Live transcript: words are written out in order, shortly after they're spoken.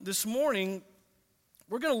This morning,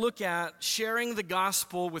 we're going to look at sharing the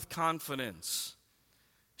gospel with confidence.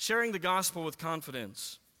 Sharing the gospel with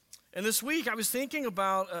confidence. And this week, I was thinking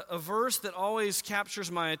about a verse that always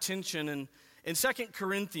captures my attention in 2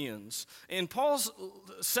 Corinthians. In Paul's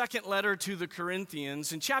second letter to the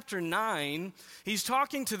Corinthians, in chapter 9, he's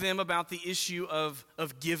talking to them about the issue of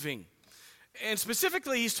giving. And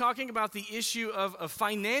specifically, he's talking about the issue of a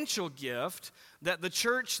financial gift that the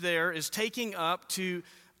church there is taking up to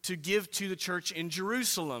give to the church in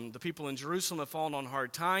Jerusalem. The people in Jerusalem have fallen on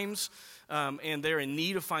hard times, and they're in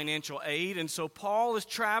need of financial aid. And so Paul is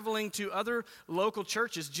traveling to other local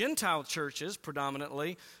churches, Gentile churches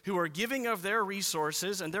predominantly, who are giving of their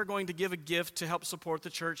resources, and they're going to give a gift to help support the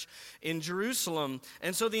church in Jerusalem.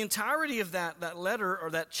 And so the entirety of that letter, or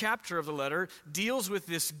that chapter of the letter, deals with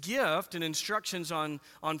this gift and instructions on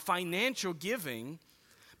financial giving.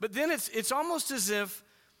 But then it's almost as if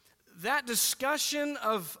that discussion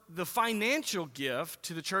of the financial gift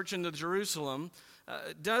to the church in Jerusalem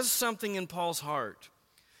does something in Paul's heart.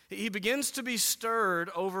 He begins to be stirred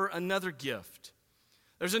over another gift.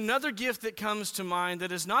 There's another gift that comes to mind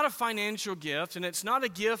that is not a financial gift, and it's not a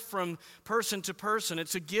gift from person to person.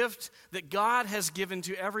 It's a gift that God has given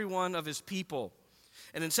to every one of his people.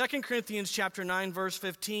 And in 2 Corinthians chapter 9, verse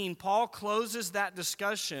 15, Paul closes that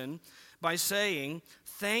discussion by saying,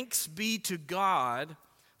 "Thanks be to God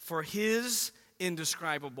for his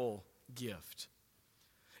indescribable gift."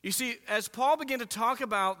 You see, as Paul began to talk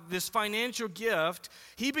about this financial gift,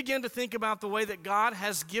 he began to think about the way that God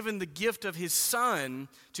has given the gift of his Son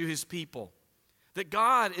to his people. That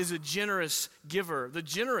God is a generous giver, the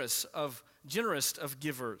generous of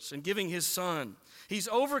givers, and giving his Son. He's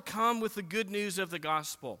overcome with the good news of the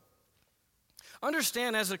gospel.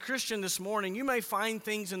 Understand, as a Christian this morning, you may find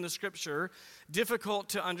things in the Scripture difficult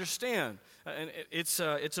to understand. And it's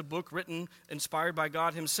a book written, inspired by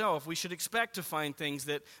God himself. We should expect to find things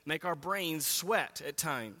that make our brains sweat at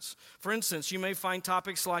times. For instance, you may find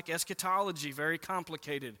topics like eschatology very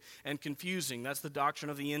complicated and confusing. That's the doctrine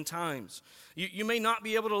of the end times. You may not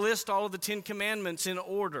be able to list all of the 10 Commandments in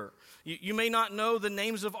order. You may not know the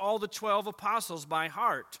names of all the 12 apostles by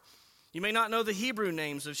heart. You may not know the Hebrew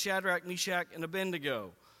names of Shadrach, Meshach, and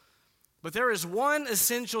Abednego. But there is one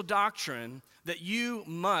essential doctrine that you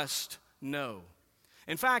must know.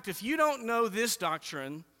 In fact, if you don't know this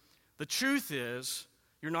doctrine, the truth is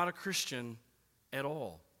you're not a Christian at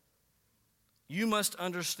all. You must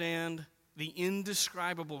understand the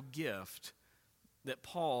indescribable gift that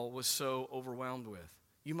Paul was so overwhelmed with.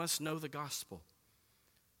 You must know the gospel.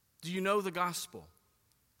 Do you know the gospel?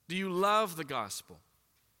 Do you love the gospel?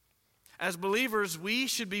 As believers, we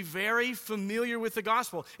should be very familiar with the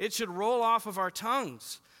gospel. It should roll off of our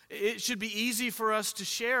tongues. It should be easy for us to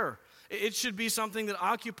share. It should be something that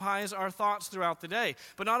occupies our thoughts throughout the day.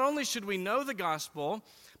 But not only should we know the gospel,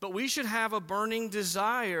 but we should have a burning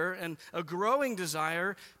desire and a growing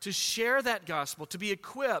desire to share that gospel, to be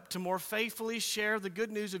equipped to more faithfully share the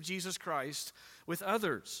good news of Jesus Christ with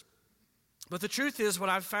others. But the truth is, what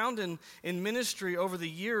I've found in ministry over the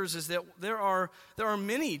years is that there are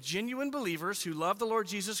many genuine believers who love the Lord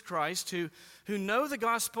Jesus Christ, who know the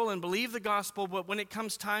gospel and believe the gospel, but when it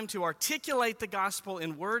comes time to articulate the gospel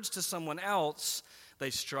in words to someone else, they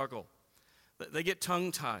struggle. They get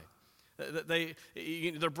tongue-tied.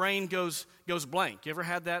 Their brain goes blank. You ever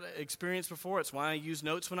had that experience before? It's why I use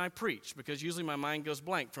notes when I preach, because usually my mind goes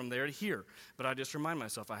blank from there to here. But I just remind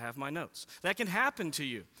myself I have my notes. That can happen to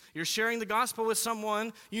you. You're sharing the gospel with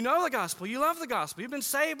someone. You know the gospel. You love the gospel. You've been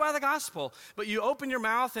saved by the gospel. But you open your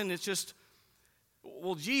mouth and it's just,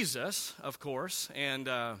 well, Jesus, of course, and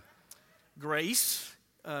grace.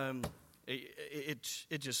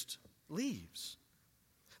 It just leaves.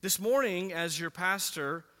 This morning, as your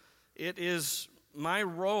pastor, it is my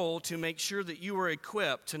role to make sure that you are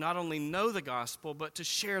equipped to not only know the gospel, but to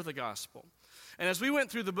share the gospel. And as we went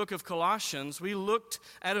through the book of Colossians, we looked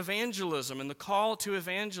at evangelism and the call to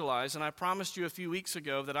evangelize. And I promised you a few weeks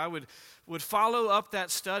ago that I would follow up that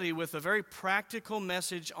study with a very practical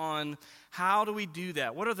message on how do we do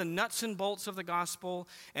that? What are the nuts and bolts of the gospel,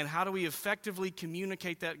 and how do we effectively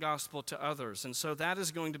communicate that gospel to others? And so that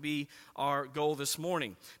is going to be our goal this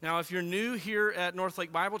morning. Now, if you're new here at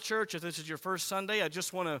Northlake Bible Church, if this is your first Sunday, I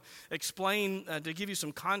just want to explain, to give you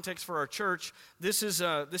some context for our church. This is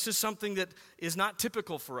something that is not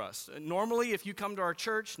typical for us. Normally, if you come to our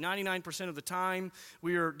church, 99% of the time,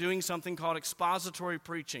 we are doing something called expository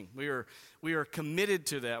preaching. We are committed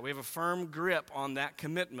to that. We have a firm grip on that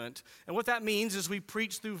commitment. And what that means is we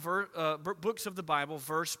preach through books of the Bible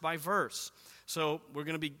verse by verse. So we're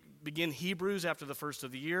going to be begin Hebrews after the first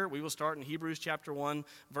of the year. We will start in Hebrews chapter 1,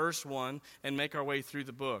 verse 1, and make our way through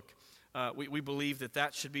the book. We believe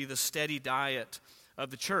that should be the steady diet of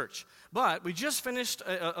the church. But we just finished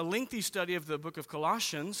a lengthy study of the book of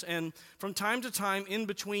Colossians, and from time to time in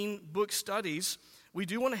between book studies, we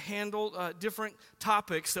do want to handle different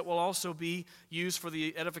topics that will also be used for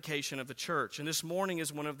the edification of the church. And this morning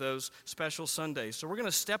is one of those special Sundays. So we're going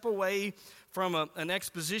to step away from an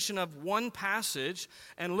exposition of one passage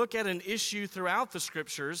and look at an issue throughout the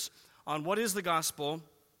Scriptures on what is the gospel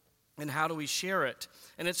and how do we share it.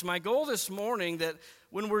 And it's my goal this morning that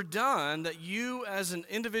when we're done, that you as an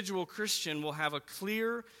individual Christian will have a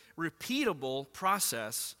clear, repeatable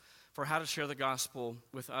process for how to share the gospel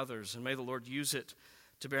with others. And may the Lord use it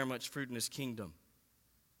to bear much fruit in His kingdom.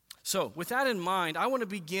 So, with that in mind, I want to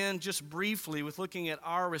begin just briefly with looking at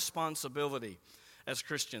our responsibility as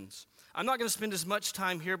Christians. I'm not going to spend as much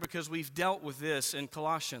time here because we've dealt with this in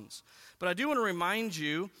Colossians. But I do want to remind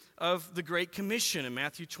you of the Great Commission in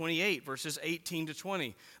Matthew 28, verses 18 to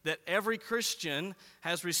 20, that every Christian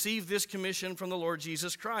has received this commission from the Lord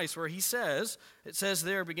Jesus Christ, where it says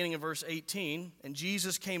there, beginning in verse 18, "And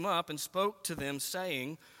Jesus came up and spoke to them,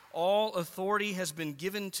 saying, 'All authority has been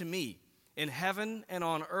given to me in heaven and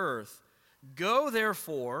on earth. Go,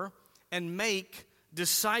 therefore, and make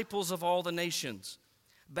disciples of all the nations,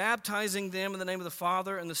 baptizing them in the name of the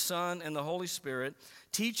Father and the Son and the Holy Spirit,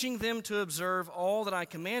 teaching them to observe all that I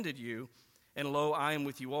commanded you, and lo, I am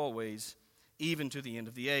with you always, even to the end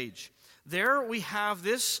of the age.'" There we have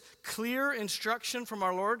this clear instruction from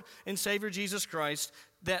our Lord and Savior Jesus Christ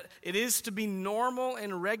that it is to be normal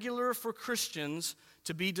and regular for Christians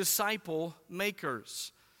to be disciple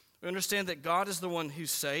makers. We understand that God is the one who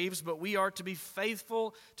saves, but we are to be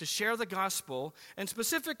faithful to share the gospel. And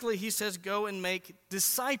specifically, He says, go and make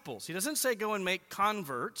disciples. He doesn't say go and make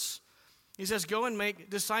converts. He says go and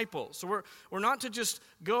make disciples. So we're not to just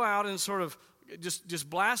go out and sort of just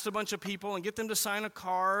blast a bunch of people and get them to sign a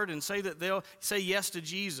card and say that they'll say yes to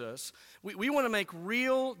Jesus. We want to make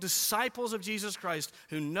real disciples of Jesus Christ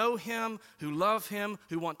who know Him, who love Him,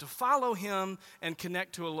 who want to follow Him and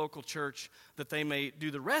connect to a local church that they may do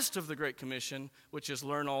the rest of the Great Commission, which is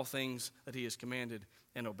learn all things that He has commanded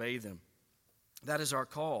and obey them. That is our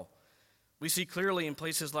call. We see clearly in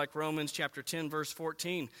places like Romans chapter 10, verse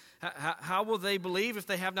 14, how will they believe if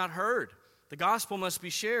they have not heard? The gospel must be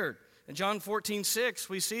shared. In John 14:6,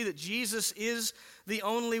 we see that Jesus is the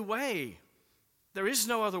only way. There is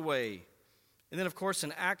no other way. And then, of course,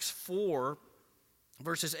 in Acts 4,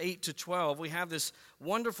 verses 8 to 12, we have this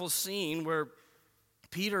wonderful scene where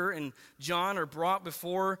Peter and John are brought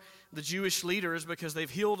before the Jewish leaders because they've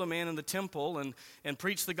healed a man in the temple and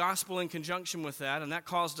preached the gospel in conjunction with that, and that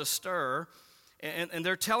caused a stir. And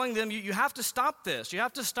they're telling them, you have to stop this. You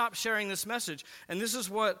have to stop sharing this message. And this is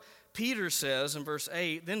what Peter says in verse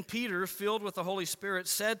 8, "Then Peter, filled with the Holy Spirit,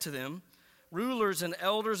 said to them, 'Rulers and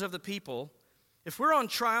elders of the people, if we're on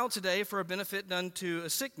trial today for a benefit done to a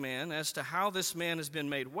sick man as to how this man has been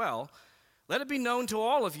made well, let it be known to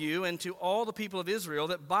all of you and to all the people of Israel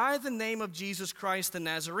that by the name of Jesus Christ the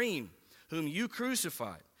Nazarene, whom you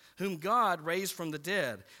crucified, whom God raised from the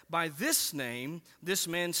dead, by this name this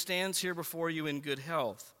man stands here before you in good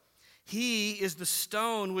health. He is the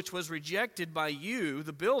stone which was rejected by you,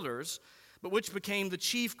 the builders, but which became the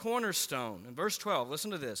chief cornerstone." In verse 12, listen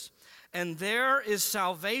to this. "And there is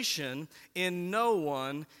salvation in no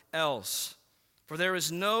one else. For there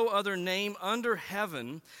is no other name under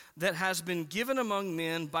heaven that has been given among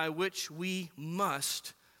men by which we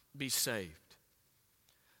must be saved."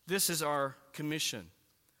 This is our commission.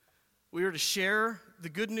 We are to share the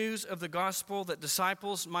good news of the gospel that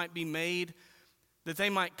disciples might be made, that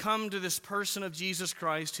they might come to this person of Jesus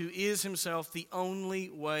Christ who is Himself the only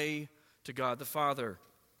way to God the Father.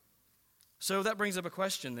 So that brings up a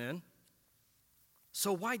question then.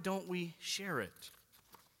 So why don't we share it?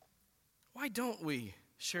 Why don't we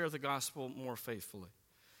share the gospel more faithfully?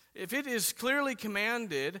 If it is clearly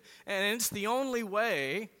commanded and it's the only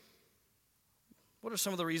way, what are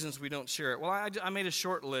some of the reasons we don't share it? Well, I made a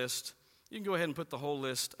short list. You can go ahead and put the whole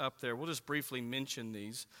list up there. We'll just briefly mention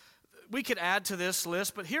these. We could add to this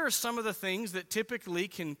list, but here are some of the things that typically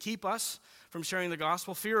can keep us from sharing the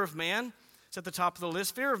gospel. Fear of man is at the top of the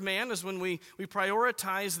list. Fear of man is when we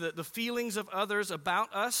prioritize the feelings of others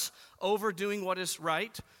about us over doing what is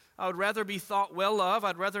right. I would rather be thought well of.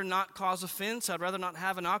 I'd rather not cause offense. I'd rather not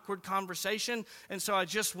have an awkward conversation, and so I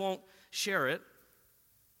just won't share it.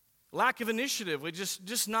 Lack of initiative. We're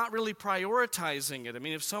just not really prioritizing it. I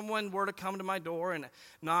mean, if someone were to come to my door and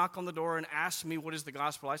knock on the door and ask me what is the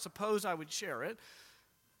gospel, I suppose I would share it,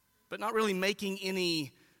 but not really making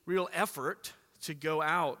any real effort to go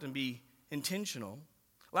out and be intentional.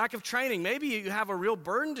 Lack of training. Maybe you have a real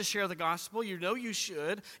burden to share the gospel. You know you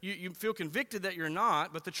should. You feel convicted that you're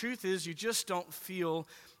not, but the truth is you just don't feel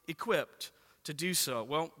equipped to do so.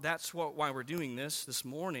 Well, that's why we're doing this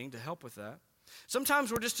morning, to help with that.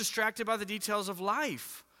 Sometimes we're just distracted by the details of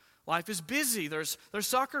life. Life is busy. There's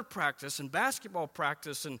soccer practice and basketball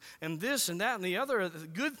practice and this and that and the other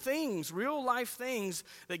good things, real life things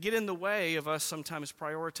that get in the way of us sometimes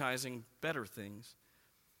prioritizing better things.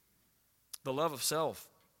 The love of self.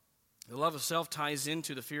 The love of self ties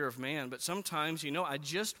into the fear of man, but sometimes, I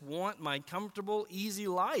just want my comfortable, easy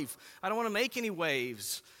life. I don't want to make any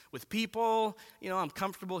waves with people. I'm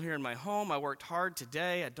comfortable here in my home. I worked hard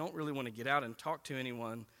today. I don't really want to get out and talk to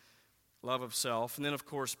anyone. Love of self. And then, of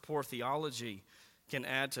course, poor theology can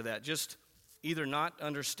add to that. Just either not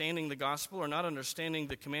understanding the gospel or not understanding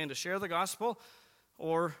the command to share the gospel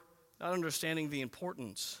or not understanding the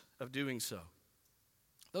importance of doing so.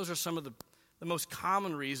 Those are some of the most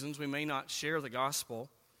common reasons we may not share the gospel.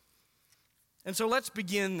 And so let's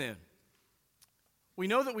begin then. We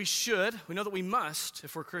know that we should, we know that we must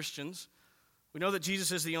if we're Christians. We know that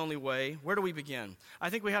Jesus is the only way. Where do we begin? I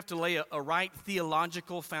think we have to lay a right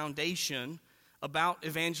theological foundation about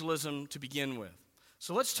evangelism to begin with.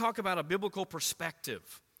 So let's talk about a biblical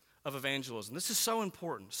perspective of evangelism. This is so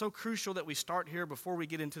important, so crucial that we start here before we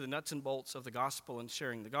get into the nuts and bolts of the gospel and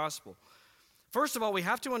sharing the gospel. First of all, we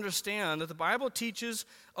have to understand that the Bible teaches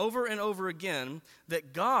over and over again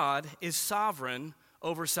that God is sovereign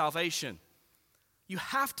over salvation. You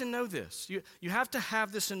have to know this. You have to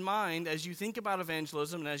have this in mind as you think about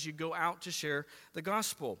evangelism and as you go out to share the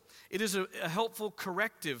gospel. It is a helpful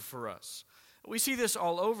corrective for us. We see this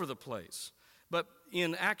all over the place. But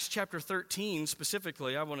in Acts chapter 13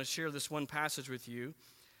 specifically, I want to share this one passage with you.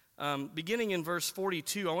 Beginning in verse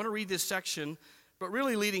 42, I want to read this section, but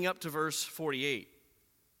really leading up to verse 48.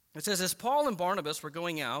 It says, as Paul and Barnabas were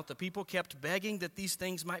going out, the people kept begging that these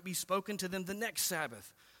things might be spoken to them the next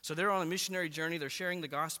Sabbath. So they're on a missionary journey. They're sharing the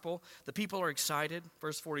gospel. The people are excited.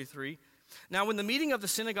 Verse 43. Now, when the meeting of the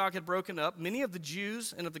synagogue had broken up, many of the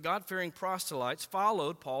Jews and of the God-fearing proselytes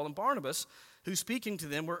followed Paul and Barnabas, who, speaking to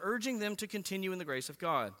them, were urging them to continue in the grace of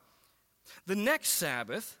God. The next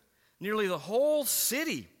Sabbath, nearly the whole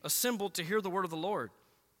city assembled to hear the word of the Lord.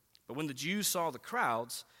 But when the Jews saw the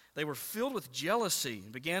crowds, they were filled with jealousy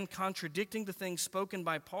and began contradicting the things spoken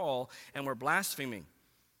by Paul and were blaspheming.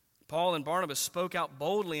 Paul and Barnabas spoke out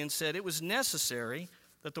boldly and said, it was necessary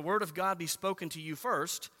that the word of God be spoken to you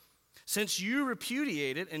first. Since you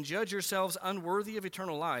repudiate it and judge yourselves unworthy of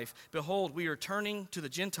eternal life, behold, we are turning to the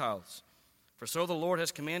Gentiles. For so the Lord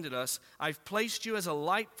has commanded us, I've placed you as a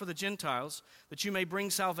light for the Gentiles, that you may bring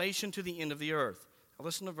salvation to the end of the earth. Now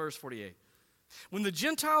listen to verse 48. When the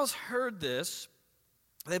Gentiles heard this,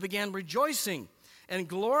 they began rejoicing and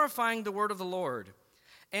glorifying the word of the Lord.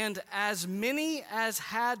 And as many as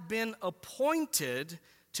had been appointed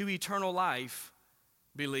to eternal life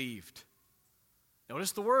believed.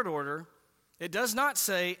 Notice the word order. It does not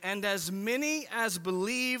say, and as many as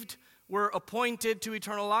believed were appointed to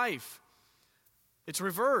eternal life. It's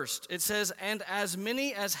reversed. It says, and as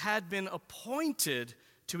many as had been appointed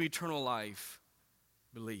to eternal life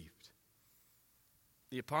believed.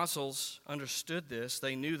 The apostles understood this.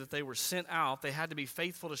 They knew that they were sent out. They had to be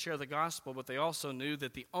faithful to share the gospel, but they also knew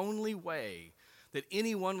that the only way that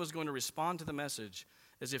anyone was going to respond to the message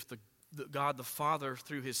is if God the Father,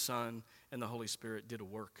 through his Son and the Holy Spirit, did a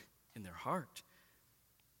work in their heart.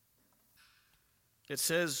 It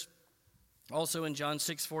says also in John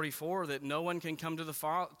 6:44 that no one can come to the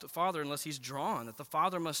Father unless he's drawn, that the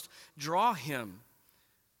Father must draw him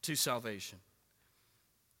to salvation.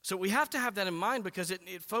 So we have to have that in mind because it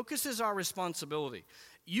focuses our responsibility.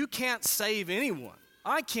 You can't save anyone.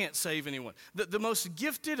 I can't save anyone. The most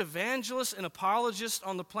gifted evangelist and apologist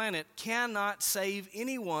on the planet cannot save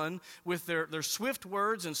anyone with their swift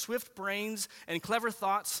words and swift brains and clever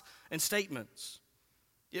thoughts and statements.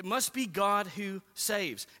 It must be God who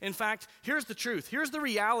saves. In fact, here's the truth. Here's the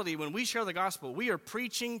reality when we share the gospel. We are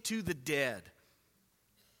preaching to the dead.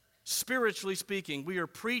 Spiritually speaking, we are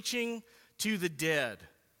preaching to the dead.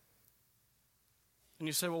 And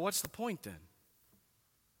you say, well, what's the point then?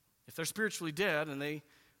 If they're spiritually dead and they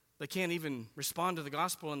can't even respond to the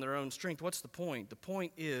gospel in their own strength, what's the point? The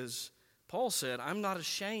point is, Paul said, I'm not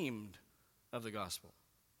ashamed of the gospel.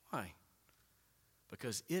 Why?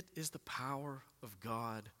 Because it is the power of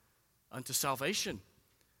God unto salvation.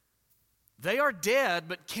 They are dead,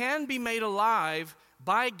 but can be made alive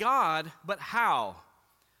by God, but how?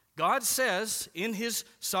 God says in his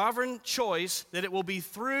sovereign choice that it will be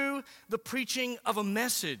through the preaching of a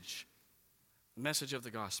message, the message of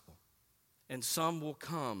the gospel. and some will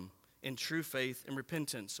come in true faith and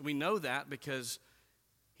repentance. We know that because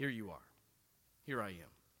here you are. Here I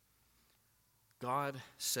am. God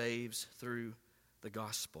saves through the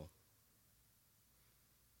gospel.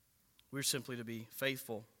 We're simply to be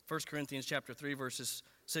faithful. 1 Corinthians chapter 3, verses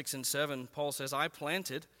 6 and 7, Paul says, I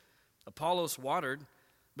planted, Apollos watered,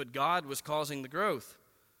 but God was causing the growth.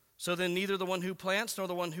 So then neither the one who plants nor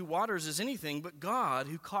the one who waters is anything, but God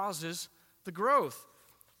who causes the growth.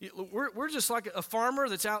 We're just like a farmer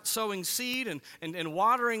that's out sowing seed and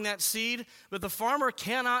watering that seed, but the farmer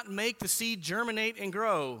cannot make the seed germinate and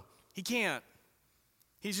grow. He can't.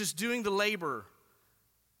 He's just doing the labor.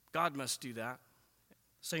 God must do that.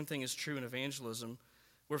 Same thing is true in evangelism.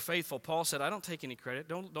 We're faithful. Paul said, I don't take any credit.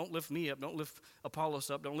 Don't lift me up. Don't lift Apollos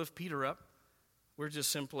up. Don't lift Peter up. We're just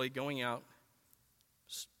simply going out,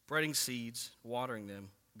 spreading seeds, watering them.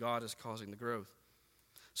 God is causing the growth.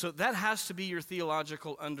 So that has to be your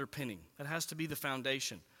theological underpinning. That has to be the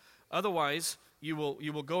foundation. Otherwise, you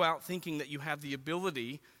will go out thinking that you have the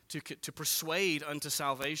ability to persuade unto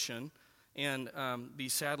salvation and be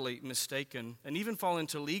sadly mistaken and even fall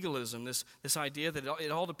into legalism, this idea that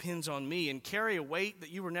it all depends on me, and carry a weight that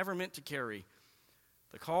you were never meant to carry.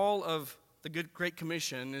 The call of the Great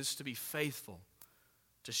Commission is to be faithful,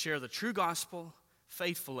 to share the true gospel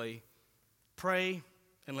faithfully, pray,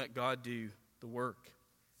 and let God do the work.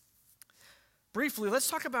 Briefly, let's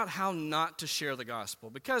talk about how not to share the gospel,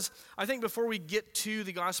 because I think before we get to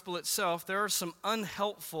the gospel itself, there are some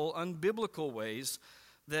unhelpful, unbiblical ways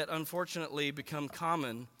that unfortunately become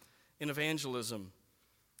common in evangelism.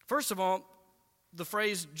 First of all, the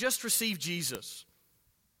phrase, just receive Jesus.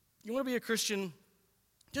 You want to be a Christian?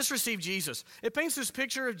 Just receive Jesus. It paints this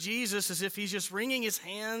picture of Jesus as if he's just wringing his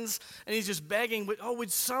hands and he's just begging,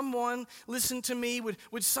 would someone listen to me?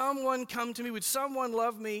 Would someone come to me? Would someone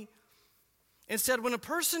love me? Instead, when a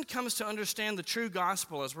person comes to understand the true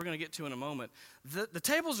gospel, as we're going to get to in a moment, the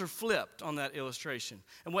tables are flipped on that illustration.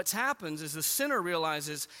 And what happens is the sinner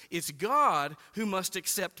realizes it's God who must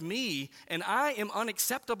accept me, and I am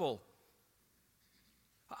unacceptable.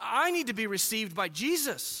 I need to be received by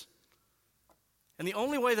Jesus. And the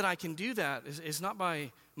only way that I can do that is not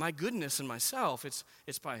by my goodness and myself.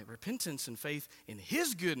 It's by repentance and faith in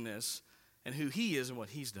his goodness and who he is and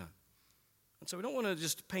what he's done. And so we don't want to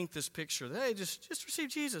just paint this picture that, hey, just receive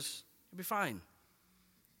Jesus. You'll be fine.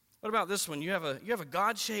 What about this one? You have a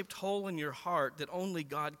God-shaped hole in your heart that only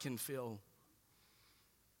God can fill.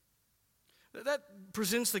 That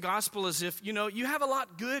presents the gospel as if, you have a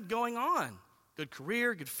lot good going on. Good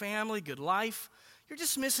career, good family, good life. You're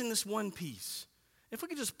just missing this one piece. If we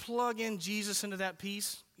could just plug in Jesus into that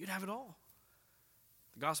piece, you'd have it all.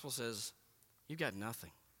 The gospel says, you've got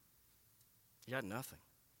nothing. You got nothing.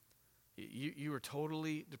 You are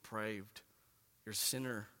totally depraved. You're a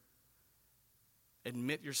sinner.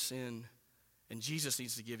 Admit your sin, and Jesus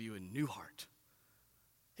needs to give you a new heart.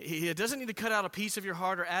 He doesn't need to cut out a piece of your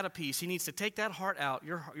heart or add a piece. He needs to take that heart out,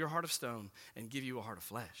 your heart of stone, and give you a heart of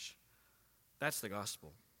flesh. That's the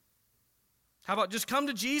gospel. How about just come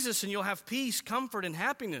to Jesus and you'll have peace, comfort, and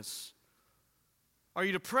happiness? Are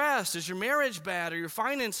you depressed? Is your marriage bad or your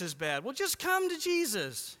finances bad? Well, just come to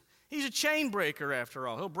Jesus. He's a chain breaker after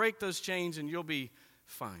all. He'll break those chains and you'll be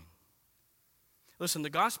fine. Listen, the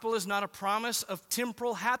gospel is not a promise of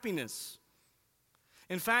temporal happiness.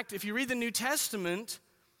 In fact, if you read the New Testament,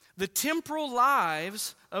 the temporal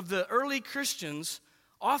lives of the early Christians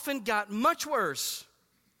often got much worse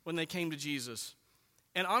when they came to Jesus.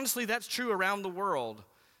 And honestly, that's true around the world.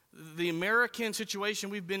 The American situation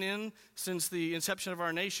we've been in since the inception of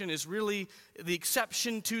our nation is really the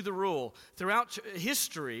exception to the rule. Throughout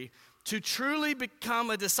history, to truly become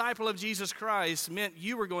a disciple of Jesus Christ meant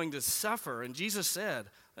you were going to suffer. And Jesus said,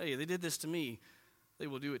 hey, they did this to me, they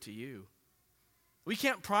will do it to you. We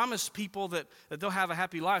can't promise people that they'll have a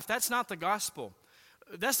happy life. That's not the gospel.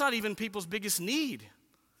 That's not even people's biggest need.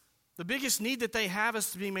 The biggest need that they have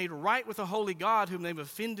is to be made right with a holy God whom they've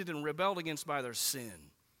offended and rebelled against by their sin.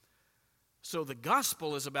 So the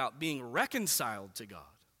gospel is about being reconciled to God.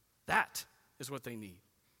 That is what they need.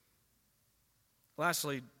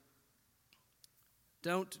 Lastly,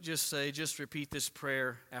 don't just say, just repeat this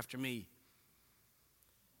prayer after me.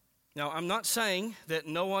 Now, I'm not saying that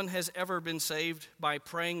no one has ever been saved by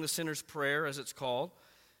praying the sinner's prayer, as it's called,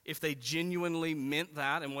 if they genuinely meant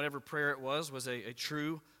that and whatever prayer it was a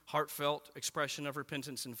true, heartfelt expression of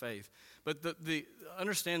repentance and faith. But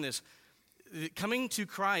understand this. Coming to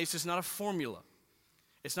Christ is not a formula.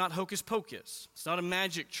 It's not hocus pocus. It's not a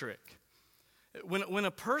magic trick. When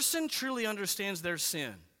a person truly understands their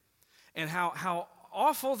sin and how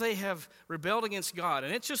awful they have rebelled against God.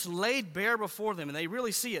 And it's just laid bare before them, and they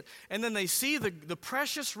really see it. And then they see the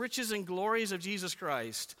precious riches and glories of Jesus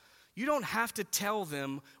Christ. You don't have to tell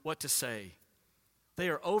them what to say. They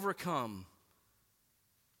are overcome.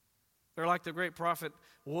 They're like the great prophet,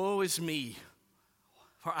 woe is me,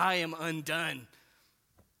 for I am undone.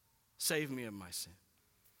 Save me of my sin.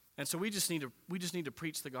 And so we just need to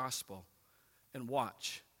preach the gospel and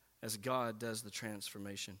watch as God does the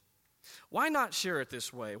transformation. Why not share it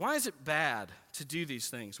this way? Why is it bad to do these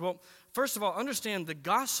things? Well, first of all, understand the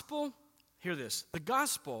gospel, hear this, the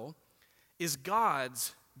gospel is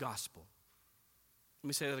God's gospel. Let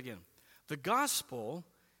me say that again. The gospel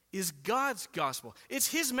is God's gospel. It's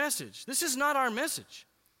his message. This is not our message.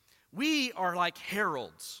 We are like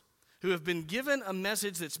heralds who have been given a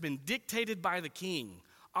message that's been dictated by the king.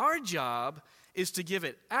 Our job is to give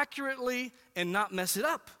it accurately and not mess it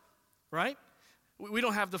up, right? We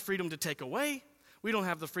don't have the freedom to take away. We don't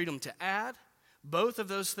have the freedom to add. Both of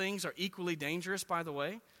those things are equally dangerous, by the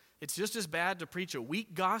way. It's just as bad to preach a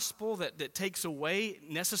weak gospel that takes away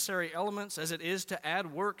necessary elements as it is to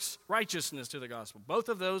add works righteousness to the gospel. Both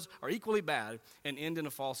of those are equally bad and end in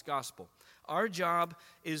a false gospel. Our job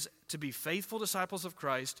is to be faithful disciples of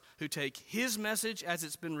Christ who take his message as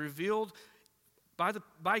it's been revealed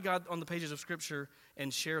by God on the pages of Scripture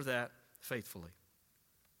and share that faithfully.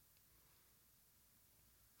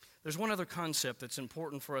 There's one other concept that's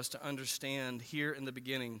important for us to understand here in the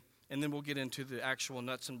beginning, and then we'll get into the actual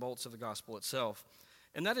nuts and bolts of the gospel itself.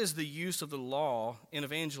 And that is the use of the law in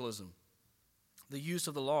evangelism. The use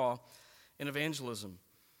of the law in evangelism.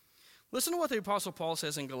 Listen to what the Apostle Paul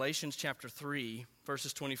says in Galatians chapter 3,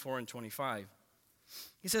 verses 24 and 25.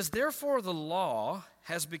 He says, therefore the law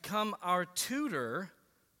has become our tutor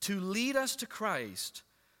to lead us to Christ,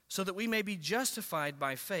 so that we may be justified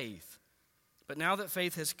by faith. But now that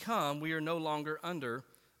faith has come, we are no longer under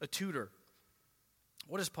a tutor.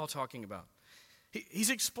 What is Paul talking about? He's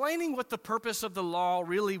explaining what the purpose of the law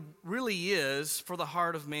really is for the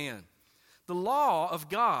heart of man. The law of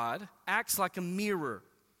God acts like a mirror.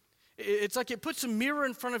 It's like it puts a mirror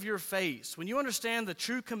in front of your face. When you understand the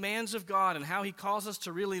true commands of God and how he calls us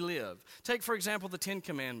to really live. Take, for example, the Ten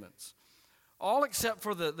Commandments. All except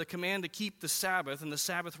for the command to keep the Sabbath and the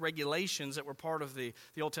Sabbath regulations that were part of the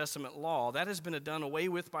Old Testament law. That has been done away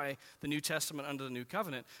with by the New Testament under the New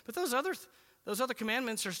Covenant. But those other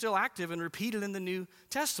commandments are still active and repeated in the New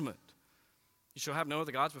Testament. You shall have no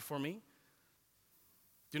other gods before me.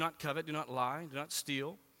 Do not covet, do not lie, do not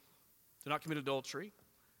steal, do not commit adultery.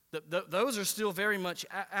 Those are still very much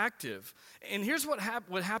active. And here's what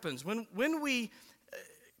happens. When we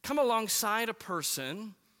come alongside a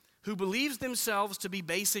person who believes themselves to be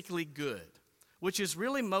basically good, which is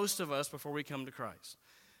really most of us before we come to Christ,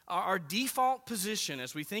 our default position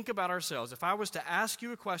as we think about ourselves, if I was to ask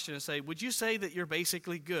you a question and say, would you say that you're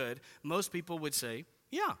basically good? Most people would say,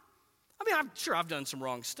 yeah. I mean, I'm sure I've done some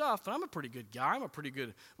wrong stuff, but I'm a pretty good guy. I'm a pretty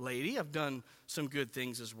good lady. I've done some good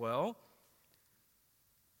things as well.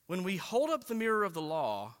 When we hold up the mirror of the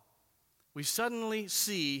law, we suddenly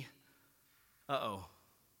see,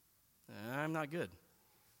 I'm not good.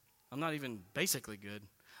 I'm not even basically good.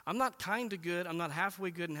 I'm not kind of good. I'm not halfway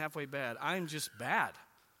good and halfway bad. I'm just bad.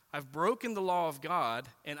 I've broken the law of God,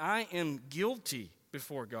 and I am guilty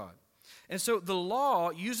before God. And so the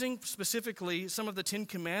law, using specifically some of the Ten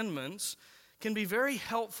Commandments, can be very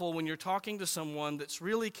helpful when you're talking to someone that's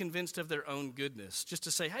really convinced of their own goodness. Just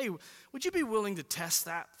to say, hey, would you be willing to test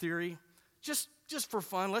that theory? Just for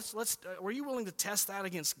fun, were you willing to test that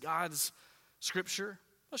against God's Scripture?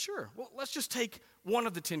 Well, sure. Well, let's just take one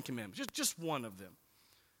of the Ten Commandments, just one of them.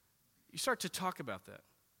 You start to talk about that.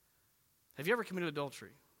 Have you ever committed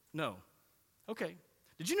adultery? No. Okay.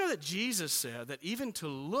 Did you know that Jesus said that even to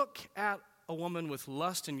look at a woman with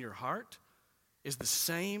lust in your heart is the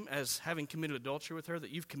same as having committed adultery with her, that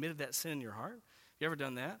you've committed that sin in your heart? You ever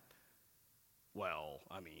done that? Well,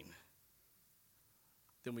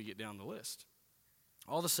 then we get down the list.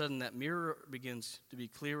 All of a sudden, that mirror begins to be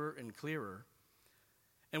clearer and clearer.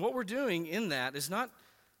 And what we're doing in that is not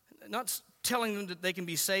telling them that they can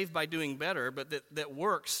be saved by doing better, but that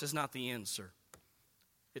works is not the answer.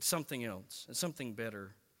 It's something else. It's something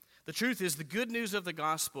better. The truth is, the good news of the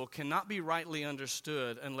gospel cannot be rightly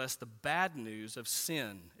understood unless the bad news of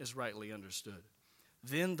sin is rightly understood.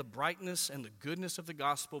 Then the brightness and the goodness of the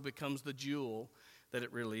gospel becomes the jewel that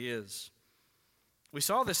it really is. We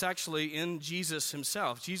saw this actually in Jesus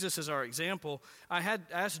himself. Jesus is our example. I had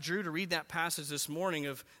asked Drew to read that passage this morning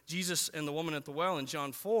of Jesus and the woman at the well in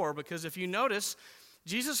John 4, because if you notice,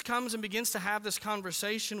 Jesus comes and begins to have this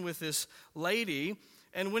conversation with this lady,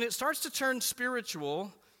 and when it starts to turn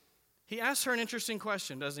spiritual, he asks her an interesting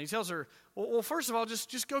question, doesn't he? He tells her, well, first of all,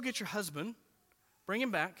 just go get your husband, bring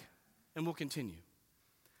him back, and we'll continue.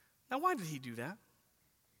 Now, why did he do that?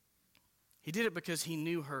 He did it because he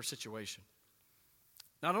knew her situation.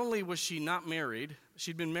 Not only was she not married,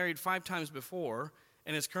 she'd been married 5 times before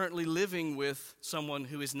and is currently living with someone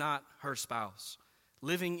who is not her spouse,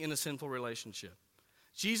 living in a sinful relationship.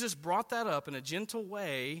 Jesus brought that up in a gentle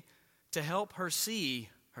way to help her see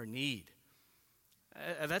her need.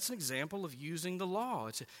 That's an example of using the law.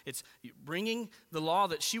 It's bringing the law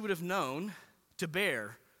that she would have known to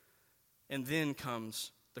bear, and then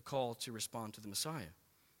comes the call to respond to the Messiah.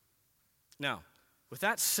 Now, with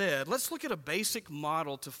that said, let's look at a basic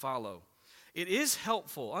model to follow. It is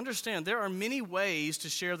helpful. Understand, there are many ways to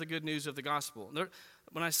share the good news of the gospel.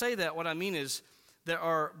 When I say that, what I mean is there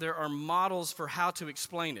are models for how to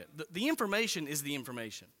explain it. The information is the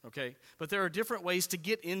information, okay? But there are different ways to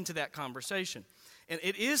get into that conversation. And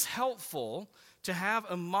it is helpful to have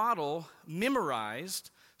a model memorized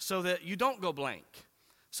so that you don't go blank,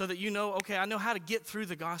 so that you know, okay, I know how to get through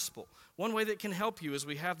the gospel. One way that can help you is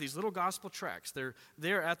we have these little gospel tracts. They're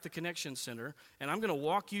there at the Connection Center, and I'm going to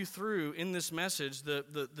walk you through in this message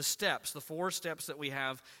the steps, the 4 steps that we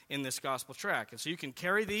have in this gospel tract. And so you can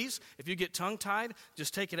carry these. If you get tongue-tied,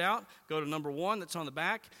 just take it out, go to number 1 that's on the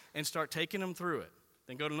back, and start taking them through it.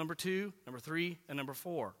 Then go to number 2, number 3, and number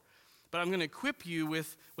 4. But I'm going to equip you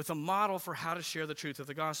with a model for how to share the truth of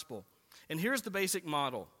the gospel. And here's the basic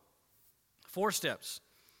model. 4 steps.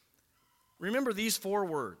 Remember these 4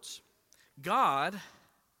 words: God,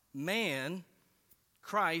 man,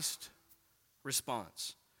 Christ,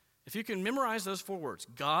 response. If you can memorize those 4 words: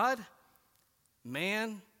 God,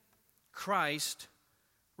 man, Christ,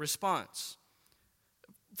 response.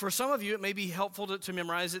 For some of you, it may be helpful to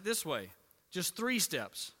memorize it this way. Just 3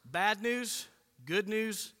 steps: bad news, good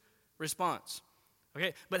news, response.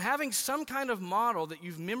 Okay, but having some kind of model that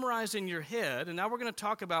you've memorized in your head, and now we're going to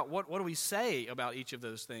talk about what do we say about each of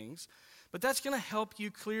those things, but that's going to help you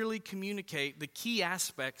clearly communicate the key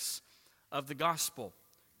aspects of the gospel.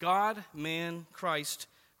 God, man, Christ,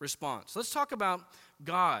 response. Let's talk about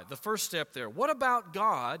God, the first step there. What about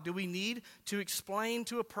God do we need to explain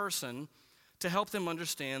to a person to help them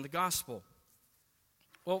understand the gospel?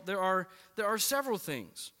 Well, there are several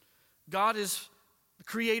things. God is the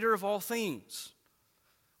creator of all things.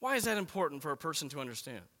 Why is that important for a person to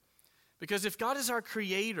understand? Because if God is our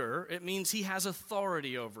creator, it means he has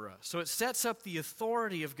authority over us. So it sets up the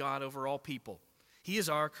authority of God over all people. He is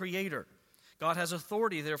our creator. God has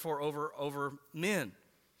authority, therefore, over men.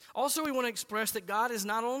 Also, we want to express that God is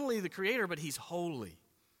not only the creator, but he's holy,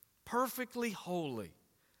 perfectly holy.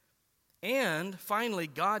 And finally,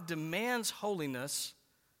 God demands holiness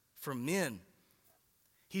from men.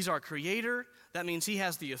 He's our creator. That means he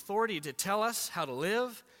has the authority to tell us how to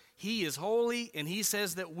live. He is holy, and he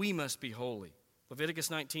says that we must be holy. Leviticus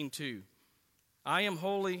 19:2. I am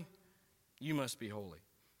holy, you must be holy.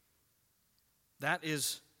 That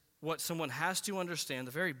is what someone has to understand,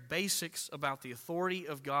 the very basics about the authority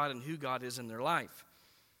of God and who God is in their life.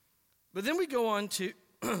 But then we go on to,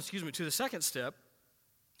 to the second step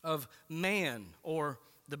of man, or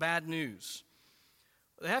the bad news.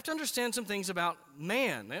 They have to understand some things about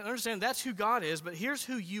man. They understand that's who God is, but here's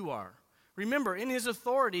who you are. Remember, in his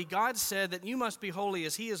authority, God said that you must be holy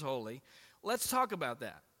as he is holy. Let's talk about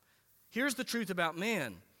that. Here's the truth about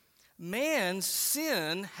man. Man's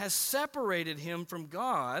sin has separated him from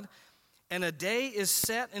God, and a day is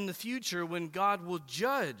set in the future when God will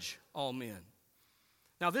judge all men.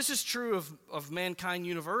 Now, this is true of mankind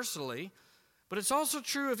universally, but it's also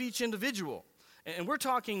true of each individual. And we're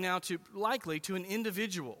talking now likely to an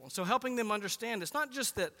individual. So helping them understand it's not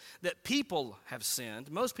just that people have sinned.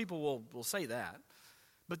 Most people will say that.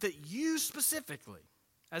 But that you specifically,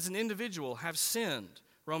 as an individual, have sinned.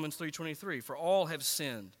 Romans 3:23, for all have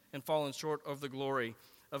sinned and fallen short of the glory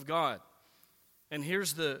of God. And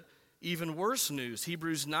here's the even worse news.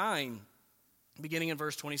 Hebrews 9, beginning in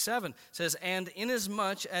verse 27, says, and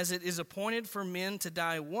inasmuch as it is appointed for men to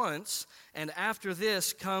die once, and after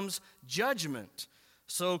this comes judgment,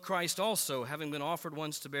 so Christ also, having been offered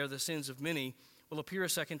once to bear the sins of many, will appear a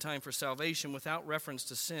second time for salvation without reference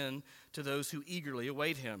to sin to those who eagerly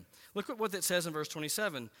await him. Look at what it says in verse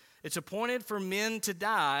 27. It's appointed for men to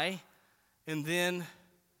die, and then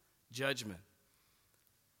judgment.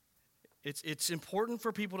 It's important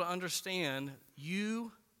for people to understand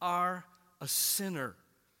you are a sinner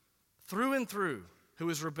through and through who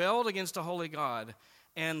has rebelled against a holy God,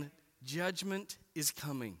 and judgment is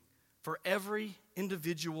coming for every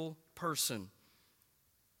individual person.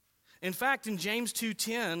 In fact, in James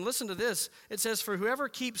 2:10, listen to this. It says, "For whoever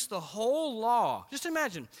keeps the whole law," just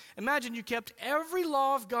imagine you kept every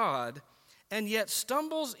law of God and yet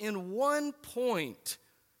stumbles in one point,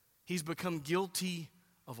 he's become guilty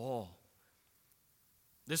of all.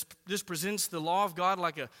 This presents the law of God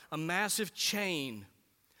like a massive chain.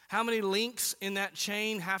 How many links in that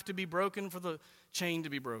chain have to be broken for the chain to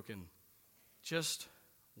be broken? Just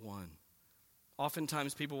one.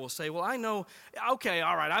 Oftentimes people will say, well, I know, okay,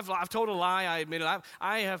 all right, I've told a lie, I admit it.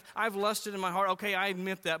 I've lusted in my heart, okay, I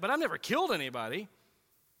admit that, but I've never killed anybody.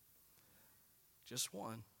 Just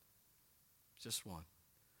one. Just one.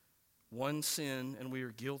 One sin, and we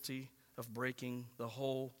are guilty of breaking the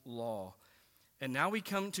whole law. And now we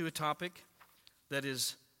come to a topic that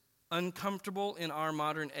is uncomfortable in our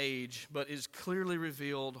modern age, but is clearly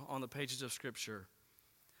revealed on the pages of Scripture.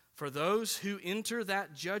 For those who enter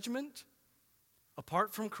that judgment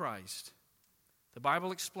apart from Christ, the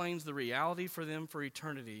Bible explains the reality for them for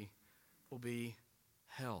eternity will be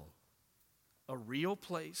hell. A real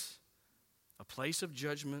place, a place of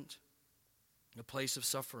judgment, a place of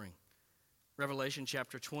suffering. Revelation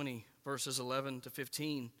chapter 20, verses 11 to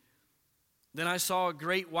 15. Then I saw a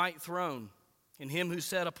great white throne, and him who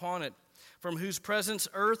sat upon it, from whose presence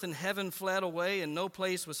earth and heaven fled away, and no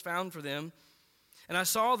place was found for them. And I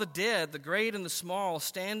saw the dead, the great and the small,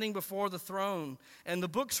 standing before the throne, and the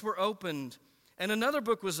books were opened. And another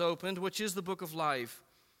book was opened, which is the book of life.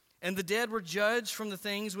 And the dead were judged from the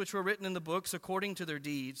things which were written in the books according to their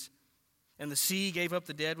deeds. And the sea gave up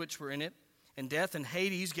the dead which were in it, and death and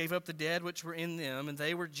Hades gave up the dead which were in them, and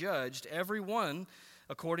they were judged, every one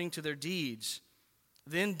according to their deeds.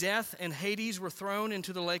 Then death and Hades were thrown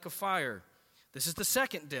into the lake of fire. This is the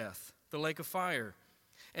second death, the lake of fire.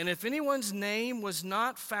 And if anyone's name was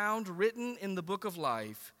not found written in the book of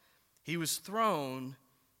life, he was thrown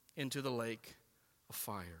into the lake of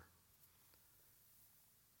fire.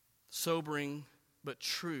 Sobering but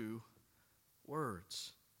true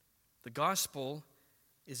words. The gospel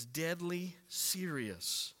is deadly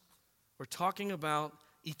serious. We're talking about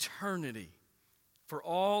eternity. For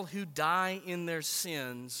all who die in their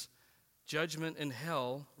sins, judgment in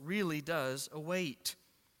hell really does await.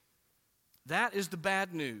 That is the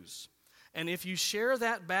bad news. And if you share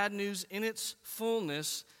that bad news in its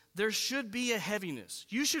fullness, there should be a heaviness.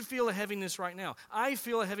 You should feel a heaviness right now. I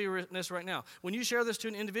feel a heaviness right now. When you share this to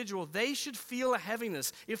an individual, they should feel a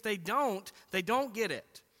heaviness. If they don't get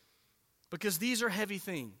it. Because these are heavy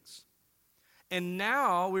things. And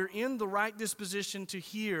now we're in the right disposition to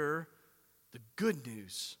hear the good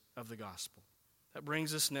news of the gospel. That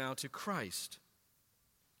brings us now to Christ.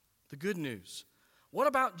 The good news. What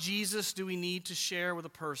about Jesus do we need to share with a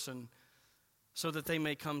person so that they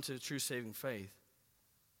may come to true saving faith?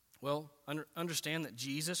 Well, understand that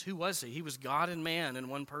Jesus, who was he? He was God and man in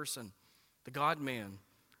one person. The God-man.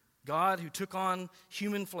 God who took on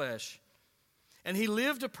human flesh. And he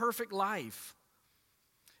lived a perfect life.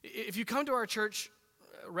 If you come to our church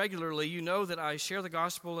regularly, you know that I share the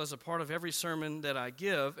gospel as a part of every sermon that I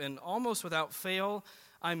give, and almost without fail,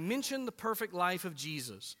 I mention the perfect life of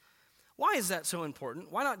Jesus. Why is that so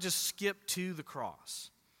important? Why not just skip to the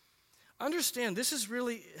cross? Understand, this is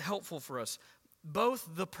really helpful for us. Both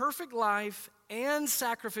the perfect life and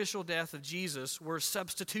sacrificial death of Jesus were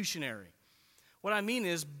substitutionary. What I mean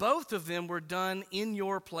is, both of them were done in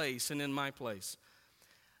your place and in my place.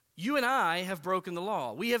 You and I have broken the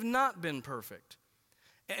law. We have not been perfect.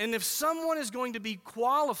 And if someone is going to be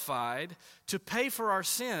qualified to pay for our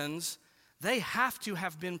sins, they have to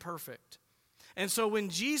have been perfect. And so when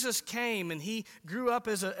Jesus came and he grew up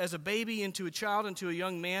as a baby into a child, into a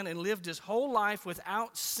young man, and lived his whole life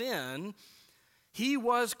without sin, he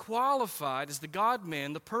was qualified as the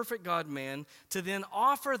God-man, the perfect God-man, to then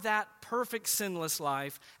offer that perfect sinless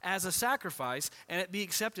life as a sacrifice and it be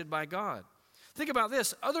accepted by God. Think about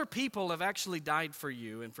this. Other people have actually died for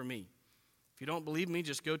you and for me. If you don't believe me,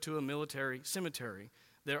 just go to a military cemetery.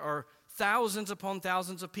 There are thousands upon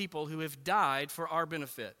thousands of people who have died for our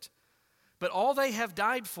benefit. But all they have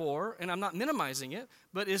died for, and I'm not minimizing it,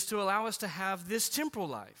 but is to allow us to have this temporal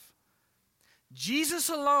life. Jesus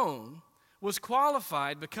alone was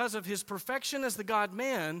qualified because of his perfection as the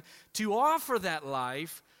God-man to offer that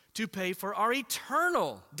life to pay for our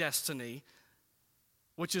eternal destiny,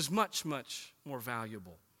 which is much, much more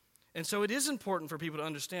valuable. And so it is important for people to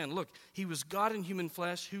understand, look, he was God in human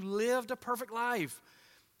flesh who lived a perfect life.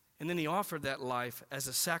 And then he offered that life as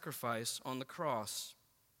a sacrifice on the cross.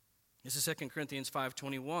 This is 2 Corinthians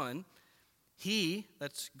 5:21. He,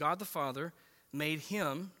 that's God the Father, made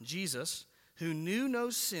him, Jesus, who knew no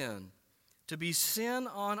sin, to be sin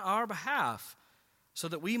on our behalf, so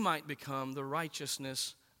that we might become the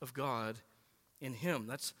righteousness of God in him.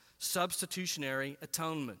 That's substitutionary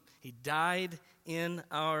atonement. He died in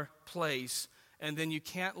our place, and then you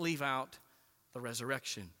can't leave out the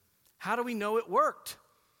resurrection. How do we know it worked?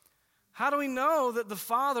 How do we know that the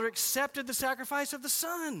Father accepted the sacrifice of the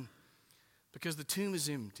Son? Because the tomb is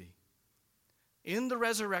empty. In the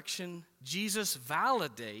resurrection, Jesus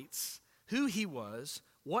validates who he was,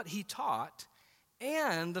 what he taught,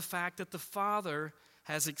 and the fact that the Father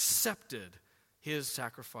has accepted his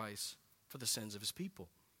sacrifice for the sins of his people.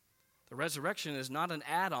 The resurrection is not an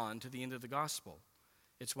add-on to the end of the gospel.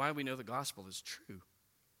 It's why we know the gospel is true.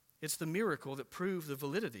 It's the miracle that proved the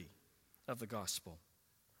validity of the gospel.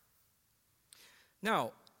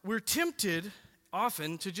 Now, we're tempted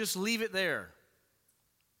often to just leave it there.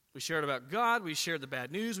 We shared about God, we shared the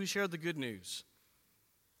bad news, we shared the good news.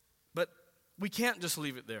 But we can't just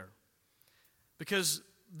leave it there. Because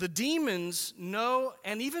the demons know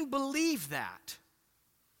and even believe that.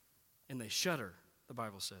 And they shudder, the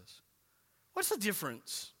Bible says. What's the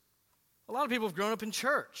difference? A lot of people have grown up in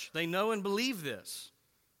church. They know and believe this,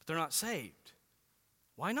 but they're not saved.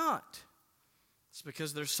 Why not? It's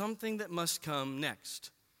because there's something that must come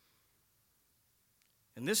next.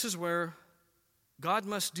 And this is where God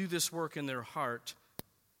must do this work in their heart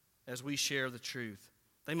as we share the truth.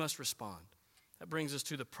 They must respond. That brings us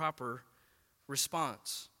to the proper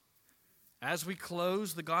response. As we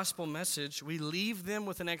close the gospel message, we leave them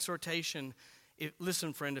with an exhortation.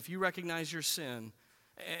 Listen, friend, if you recognize your sin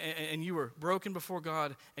and you were broken before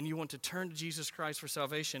God and you want to turn to Jesus Christ for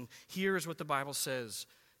salvation, here is what the Bible says.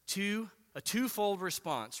 A twofold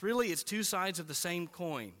response. Really, it's two sides of the same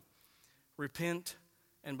coin. Repent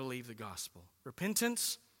and believe the gospel.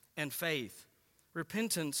 Repentance and faith.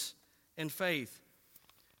 Repentance and faith.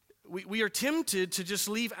 We are tempted to just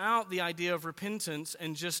leave out the idea of repentance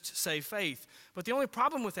and just say faith. But the only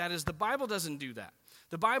problem with that is the Bible doesn't do that.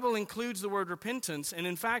 The Bible includes the word repentance, and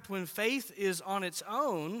in fact, when faith is on its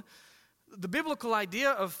own, the biblical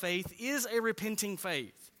idea of faith is a repenting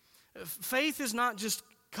faith. Faith is not just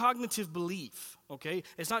cognitive belief, okay?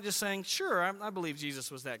 It's not just saying, sure, I believe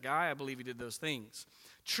Jesus was that guy, I believe he did those things.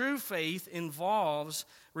 True faith involves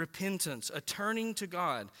repentance, a turning to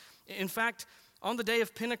God. In fact, on the day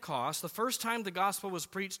of Pentecost, the first time the gospel was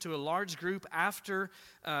preached to a large group after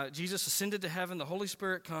Jesus ascended to heaven, the Holy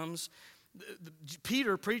Spirit comes,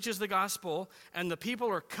 Peter preaches the gospel, and the people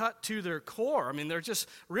are cut to their core. I mean, they're just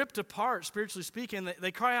ripped apart, spiritually speaking.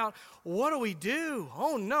 They cry out, what do we do?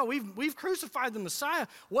 Oh no, we've crucified the Messiah.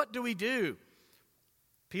 What do we do?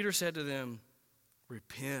 Peter said to them,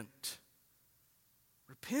 repent.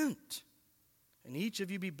 Repent. And each of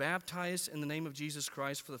you be baptized in the name of Jesus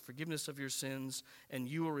Christ for the forgiveness of your sins, and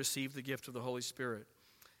you will receive the gift of the Holy Spirit.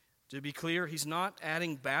 To be clear, he's not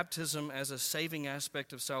adding baptism as a saving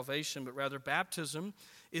aspect of salvation, but rather baptism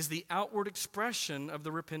is the outward expression of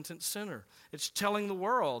the repentant sinner. It's telling the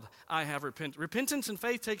world, I have repented. Repentance and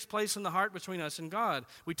faith takes place in the heart between us and God.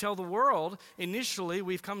 We tell the world, initially,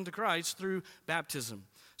 we've come to Christ through baptism.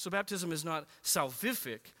 So baptism is not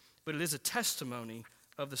salvific, but it is a testimony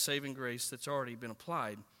of the saving grace that's already been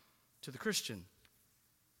applied to the Christian.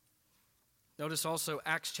 Notice also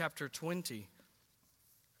Acts chapter 20.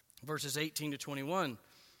 Verses 18 to 21.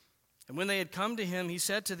 And when they had come to him, he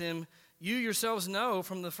said to them, you yourselves know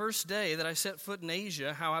from the first day that I set foot in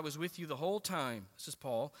Asia how I was with you the whole time, this is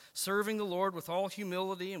Paul, serving the Lord with all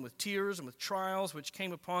humility and with tears and with trials which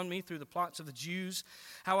came upon me through the plots of the Jews,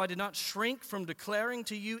 how I did not shrink from declaring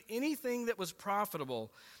to you anything that was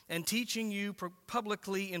profitable and teaching you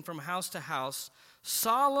publicly and from house to house,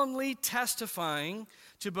 solemnly testifying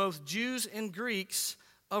to both Jews and Greeks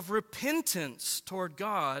of repentance toward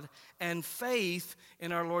God and faith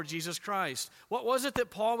in our Lord Jesus Christ. What was it that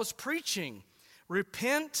Paul was preaching?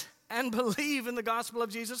 Repent and believe in the gospel of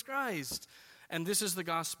Jesus Christ. And this is the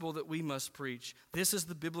gospel that we must preach. This is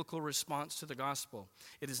the biblical response to the gospel.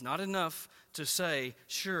 It is not enough to say,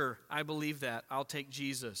 sure, I believe that, I'll take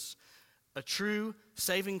Jesus. A true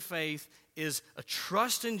saving faith is a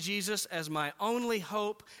trust in Jesus as my only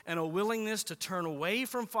hope and a willingness to turn away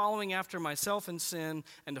from following after myself in sin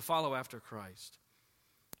and to follow after Christ.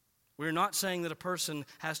 We're not saying that a person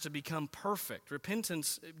has to become perfect.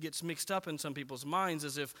 Repentance gets mixed up in some people's minds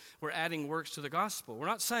as if we're adding works to the gospel. We're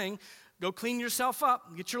not saying, go clean yourself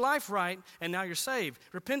up, get your life right, and now you're saved.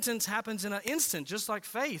 Repentance happens in an instant, just like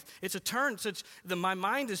faith. It's a turn. My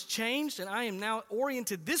mind is changed, and I am now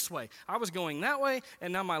oriented this way. I was going that way,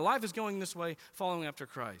 and now my life is going this way, following after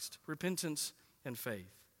Christ. Repentance and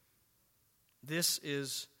faith. This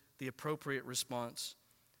is the appropriate response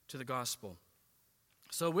to the gospel.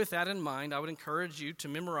 So with that in mind, I would encourage you to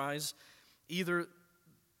memorize either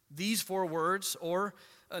these 4 words or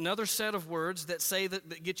another set of words that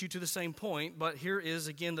that get you to the same point, but here is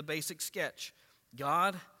again the basic sketch.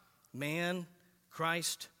 God, man,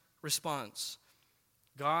 Christ, response.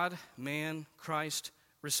 God, man, Christ,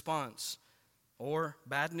 response. Or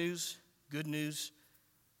bad news, good news,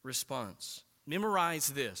 response. Memorize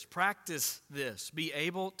this, practice this, be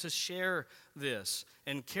able to share this,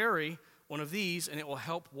 and carry one of these, and it will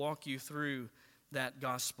help walk you through that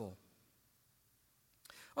gospel.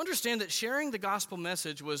 Understand that sharing the gospel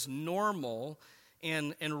message was normal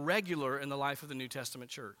and regular in the life of the New Testament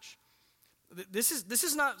church. This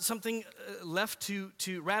is not something left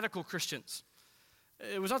to radical Christians.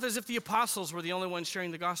 It was not as if the apostles were the only ones sharing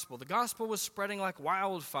the gospel. The gospel was spreading like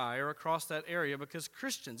wildfire across that area because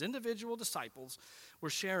Christians, individual disciples, were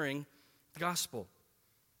sharing the gospel.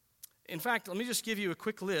 In fact, let me just give you a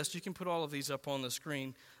quick list. You can put all of these up on the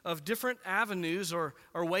screen of different avenues or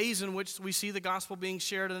ways in which we see the gospel being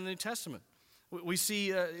shared in the New Testament. We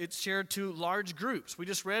see it's shared to large groups. We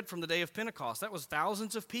just read from the day of Pentecost. That was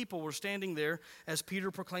thousands of people were standing there as Peter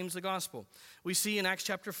proclaims the gospel. We see in Acts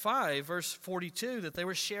chapter 5, verse 42, that they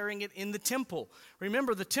were sharing it in the temple.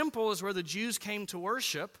 Remember, the temple is where the Jews came to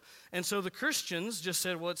worship, and so the Christians just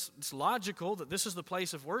said, well, it's logical that this is the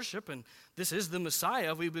place of worship, and this is the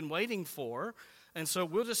Messiah we've been waiting for, and so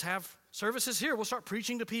we'll just have services here. We'll start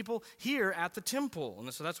preaching to people here at the temple.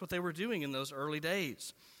 And so that's what they were doing in those early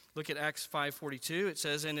days. Look at Acts 5:42. It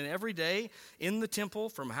says, and in every day in the temple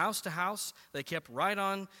from house to house, they kept right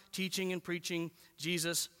on teaching and preaching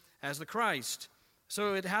Jesus as the Christ.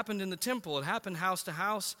 So it happened in the temple. It happened house to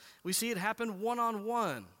house. We see it happen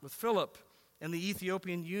one-on-one with Philip and the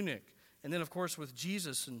Ethiopian eunuch. And then, of course, with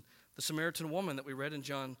Jesus and the Samaritan woman that we read in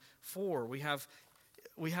John 4. We have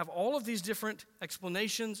all of these different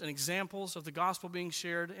explanations and examples of the gospel being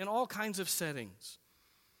shared in all kinds of settings.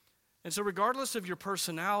 And so regardless of your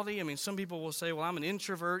personality, I mean, some people will say, well, I'm an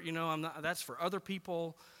introvert, I'm not, that's for other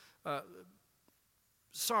people.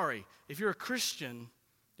 Sorry, if you're a Christian,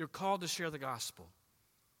 you're called to share the gospel.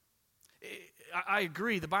 I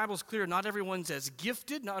agree, the Bible's clear, not everyone's as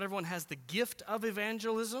gifted, not everyone has the gift of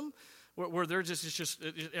evangelism, where they're just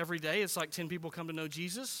every day, it's like 10 people come to know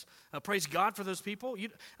Jesus. Praise God for those people.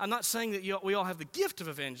 I'm not saying that we all have the gift of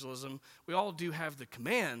evangelism. We all do have the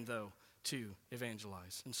command, though, to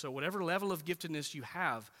evangelize. And so whatever level of giftedness you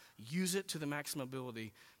have, use it to the maximum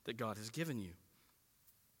ability that God has given you.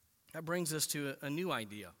 That brings us to a new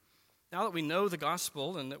idea. Now that we know the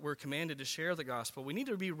gospel and that we're commanded to share the gospel, we need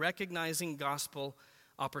to be recognizing gospel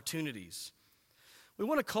opportunities. We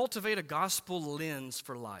want to cultivate a gospel lens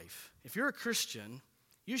for life. If you're a Christian,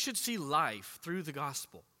 you should see life through the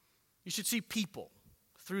gospel. You should see people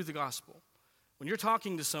through the gospel. When you're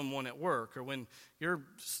talking to someone at work, or when you're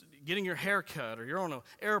getting your hair cut, or you're on an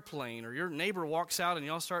airplane, or your neighbor walks out and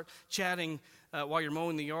y'all start chatting while you're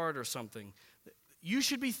mowing the yard or something, you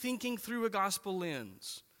should be thinking through a gospel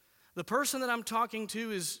lens. The person that I'm talking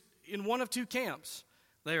to is in one of two camps.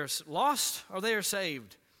 They are lost or they are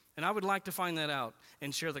saved. And I would like to find that out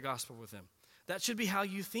and share the gospel with them. That should be how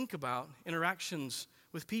you think about interactions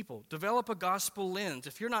with people. Develop a gospel lens.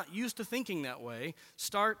 If you're not used to thinking that way,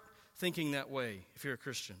 start thinking that way if you're a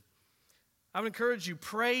Christian. I would encourage you,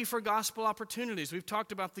 pray for gospel opportunities. We've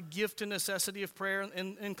talked about the gift and necessity of prayer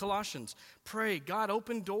in Colossians. Pray, God,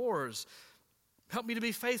 open doors. Help me to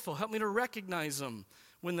be faithful. Help me to recognize them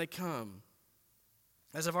when they come.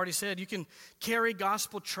 As I've already said, you can carry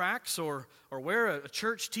gospel tracts or wear a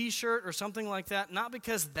church t-shirt or something like that, not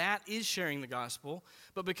because that is sharing the gospel,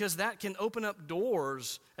 but because that can open up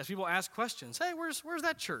doors as people ask questions. Hey, where's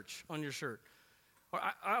that church on your shirt? Or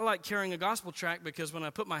I like carrying a gospel tract because when I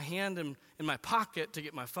put my hand in my pocket to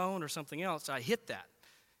get my phone or something else, I hit that.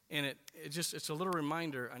 And it's a little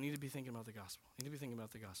reminder, I need to be thinking about the gospel. I need to be thinking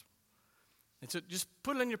about the gospel. And so just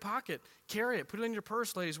put it in your pocket, carry it, put it in your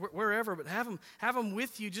purse, ladies, wherever, but have them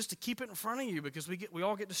with you just to keep it in front of you because we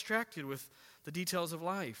all get distracted with the details of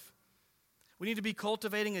life. We need to be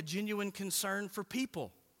cultivating a genuine concern for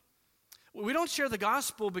people. We don't share the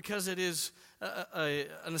gospel because it is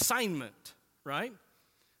an assignment, right?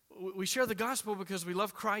 We share the gospel because we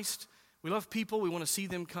love Christ, we love people, we want to see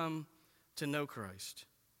them come to know Christ.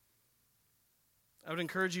 I would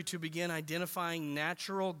encourage you to begin identifying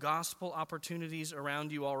natural gospel opportunities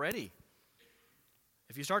around you already.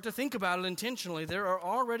 If you start to think about it intentionally, there are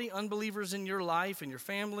already unbelievers in your life, in your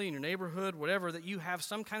family, in your neighborhood, whatever, that you have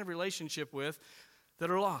some kind of relationship with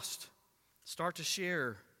that are lost. Start to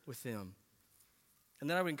share with them. And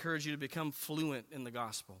then I would encourage you to become fluent in the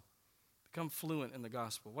gospel. Become fluent in the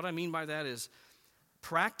gospel. What I mean by that is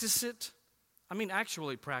practice it.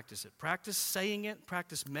 Actually practice it. Practice saying it.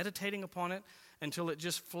 Practice meditating upon it until it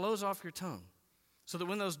just flows off your tongue. so that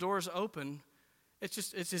when those doors open,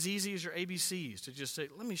 it's as easy as your ABCs to just say,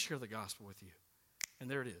 let me share the gospel with you. And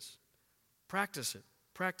there it is. Practice it.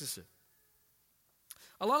 Practice it.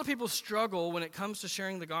 A lot of people struggle when it comes to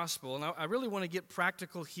sharing the gospel, and I really want to get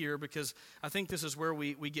practical here because I think this is where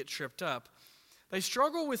we get tripped up. They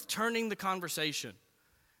struggle with turning the conversation.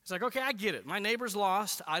 It's like, okay, I get it. My neighbor's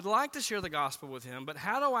lost. I'd like to share the gospel with him, but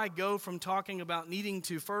how do I go from talking about needing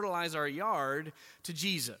to fertilize our yard to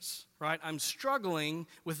Jesus, right? I'm struggling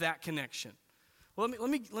with that connection. Well, let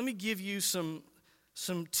me give you some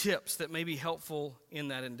tips that may be helpful in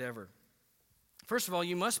that endeavor. First of all,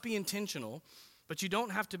 you must be intentional, but you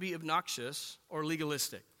don't have to be obnoxious or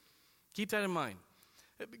legalistic. Keep that in mind.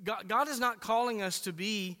 God is not calling us to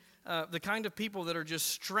be the kind of people that are just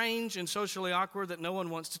strange and socially awkward that no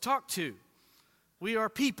one wants to talk to. We are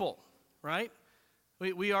people, right?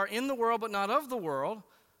 We are in the world but not of the world,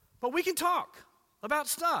 but we can talk about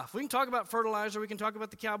stuff. We can talk about fertilizer, we can talk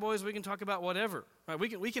about the Cowboys, we can talk about whatever. Right?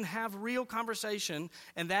 We can have real conversation,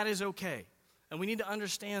 and that is okay. And we need to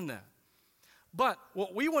understand that. But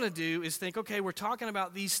what we want to do is think, okay, we're talking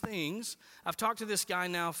about these things. I've talked to this guy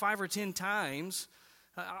now 5 or 10 times.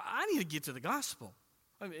 I need to get to the gospel.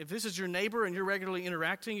 I mean, if this is your neighbor and you're regularly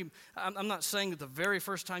interacting, I'm not saying that the very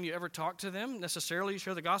first time you ever talk to them necessarily you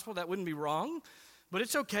share the gospel. That wouldn't be wrong. But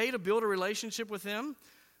it's okay to build a relationship with them.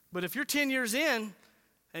 But if you're 10 years in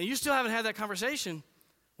and you still haven't had that conversation,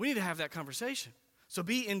 we need to have that conversation. So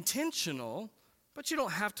be intentional. But you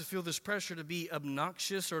don't have to feel this pressure to be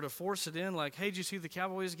obnoxious or to force it in like, hey, did you see the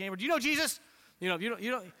Cowboys game? Or do you know Jesus? You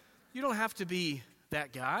don't have to be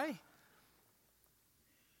that guy.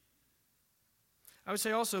 I would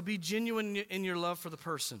say also be genuine in your love for the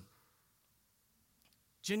person.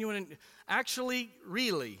 Genuine and actually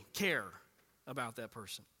really care about that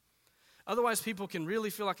person. Otherwise, people can really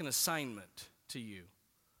feel like an assignment to you.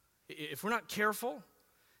 If we're not careful,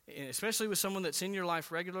 especially with someone that's in your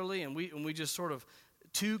life regularly, and we just sort of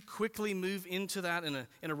too quickly move into that in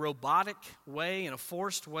a robotic way, in a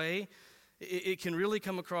forced way, it can really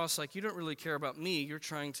come across like you don't really care about me. You're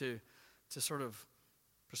trying to sort of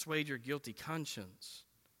persuade your guilty conscience.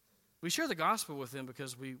 We share the gospel with them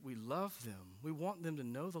because we love them. We want them to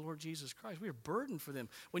know the Lord Jesus Christ. We are burdened for them.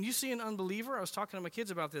 When you see an unbeliever, I was talking to my kids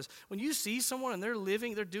about this. When you see someone and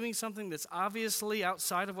they're doing something that's obviously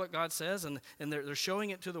outside of what God says and they're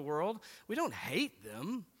showing it to the world, we don't hate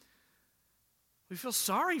them. We feel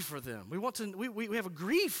sorry for them. We have a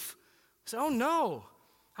grief. We say, oh no,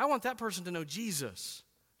 I want that person to know Jesus,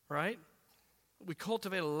 right? We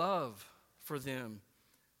cultivate a love for them.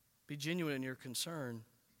 Be genuine in your concern.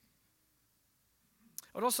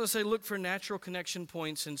 I would also say look for natural connection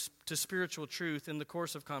points to spiritual truth in the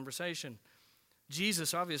course of conversation.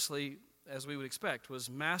 Jesus, obviously, as we would expect, was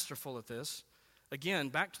masterful at this. Again,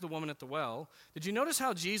 back to the woman at the well. Did you notice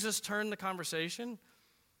how Jesus turned the conversation?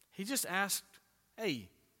 He just asked, hey,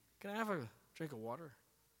 can I have a drink of water?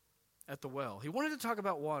 At the well. He wanted to talk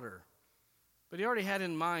about water, but he already had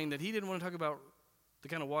in mind that he didn't want to talk about the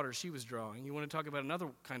kind of water she was drawing. He wanted to talk about another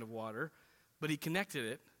kind of water, but he connected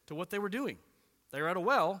it to what they were doing. They were at a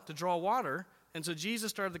well to draw water, and so Jesus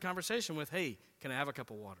started the conversation with, hey, can I have a cup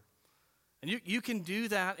of water? And you can do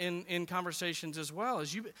that in conversations as well.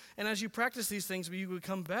 As you practice these things, you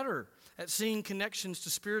become better at seeing connections to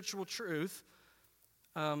spiritual truth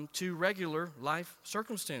to regular life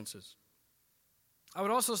circumstances. I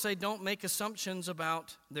would also say don't make assumptions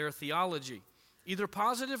about their theology, either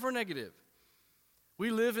positive or negative. We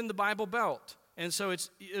live in the Bible Belt. And so it's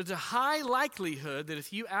a high likelihood that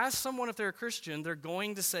if you ask someone if they're a Christian, they're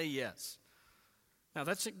going to say yes. Now,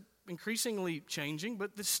 that's increasingly changing,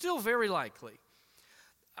 but it's still very likely.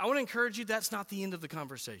 I want to encourage you, that's not the end of the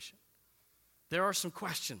conversation. There are some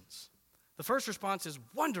questions. The first response is,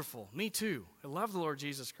 wonderful, me too. I love the Lord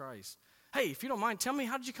Jesus Christ. Hey, if you don't mind, tell me,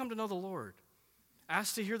 how did you come to know the Lord?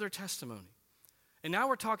 Ask to hear their testimony. And now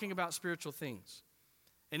we're talking about spiritual things.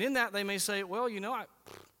 And in that, they may say, well,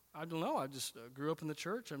 I don't know, I just grew up in the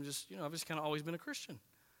church. I've just kind of always been a Christian.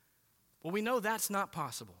 Well, we know that's not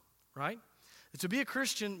possible, right? To be a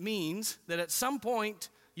Christian means that at some point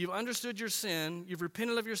you've understood your sin, you've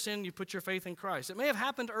repented of your sin, you put your faith in Christ. It may have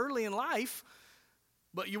happened early in life,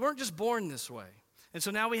 but you weren't just born this way. And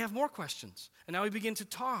so now we have more questions. And now we begin to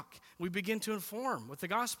talk. We begin to inform with the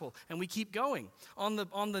gospel, and we keep going. On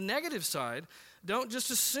the negative side, don't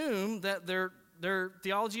just assume that their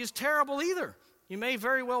theology is terrible either. You may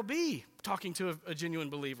very well be talking to a genuine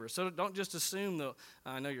believer. So don't just assume, though,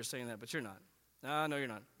 I know you're saying that, but you're not. No, you're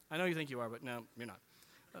not. I know you think you are, but no, you're not.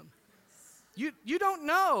 You don't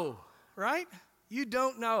know, right? You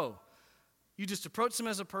don't know. You just approach them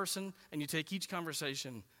as a person, and you take each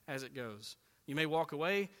conversation as it goes. You may walk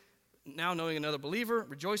away now knowing another believer,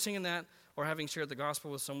 rejoicing in that, or having shared the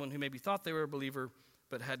gospel with someone who maybe thought they were a believer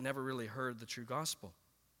but had never really heard the true gospel.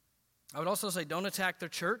 I would also say don't attack their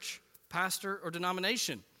church, pastor, or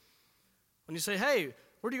denomination. When you say, hey,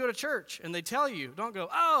 where do you go to church? And they tell you, don't go,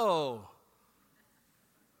 oh,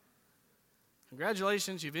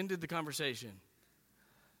 congratulations, you've ended the conversation.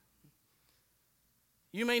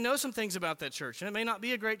 You may know some things about that church, and it may not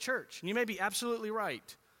be a great church, and you may be absolutely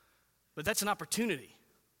right, but that's an opportunity,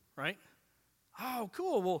 right? Oh,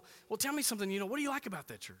 cool. Well, tell me something. What do you like about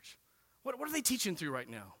that church? What are they teaching through right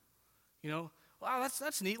now? Wow,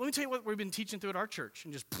 that's neat. Let me tell you what we've been teaching through at our church,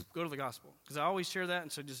 and just go to the gospel, because I always share that,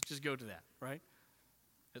 and so just go to that, right?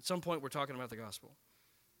 At some point, we're talking about the gospel.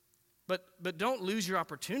 But don't lose your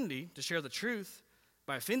opportunity to share the truth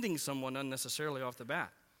by offending someone unnecessarily off the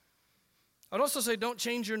bat. I'd also say don't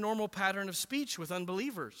change your normal pattern of speech with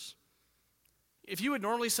unbelievers. If you would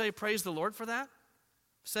normally say, praise the Lord for that,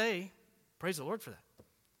 say, praise the Lord for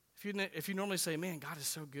that. If you normally say, man, God is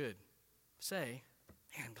so good, say,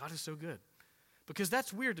 man, God is so good. Because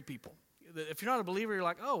that's weird to people. If you're not a believer, you're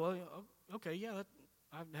like, oh, well, okay, yeah,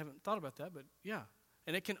 I haven't thought about that, but yeah.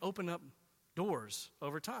 And it can open up doors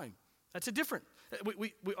over time. That's a different.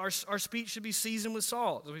 Our speech should be seasoned with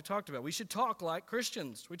salt, as we talked about. We should talk like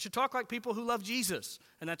Christians. We should talk like people who love Jesus,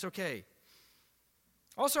 and that's okay.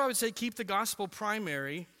 Also, I would say keep the gospel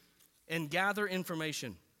primary and gather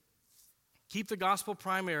information. Keep the gospel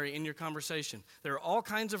primary in your conversation. There are all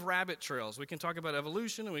kinds of rabbit trails. We can talk about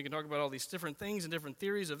evolution, and we can talk about all these different things and different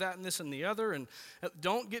theories of that and this and the other, and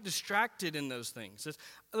don't get distracted in those things.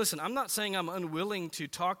 Listen, I'm not saying I'm unwilling to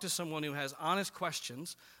talk to someone who has honest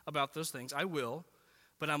questions about those things. I will,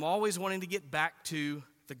 but I'm always wanting to get back to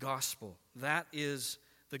the gospel. That is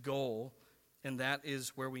the goal, and that is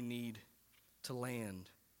where we need to land.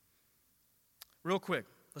 Real quick.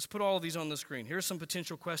 Let's put all of these on the screen. Here are some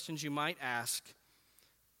potential questions you might ask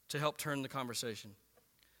to help turn the conversation.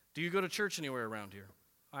 Do you go to church anywhere around here?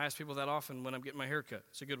 I ask people that often when I'm getting my hair cut.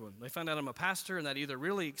 It's a good one. They find out I'm a pastor, and that either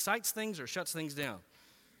really excites things or shuts things down.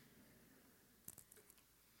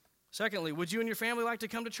 Secondly, would you and your family like to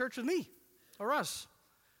come to church with me or us?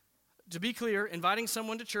 To be clear, inviting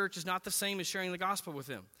someone to church is not the same as sharing the gospel with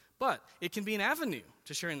them, but it can be an avenue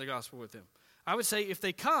to sharing the gospel with them. I would say if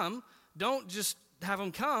they come, don't just have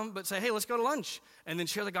them come, but say, hey, let's go to lunch, and then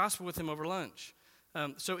share the gospel with them over lunch.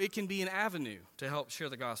 So it can be an avenue to help share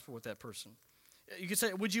the gospel with that person. You could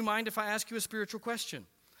say, would you mind if I ask you a spiritual question?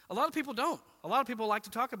 A lot of people don't. A lot of people like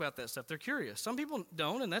to talk about that stuff. They're curious. Some people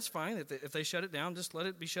don't, and that's fine. If they shut it down, just let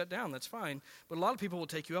it be shut down. That's fine. But a lot of people will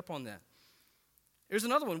take you up on that. Here's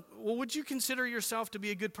another one. Well, would you consider yourself to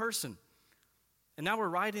be a good person? And now we're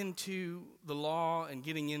right into the law and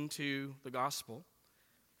getting into the gospel.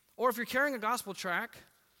 Or if you're carrying a gospel tract,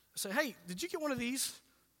 say, hey, did you get one of these?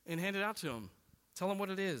 And hand it out to them. Tell them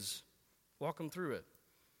what it is. Walk them through it.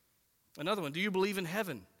 Another one, do you believe in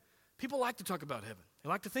heaven? People like to talk about heaven. They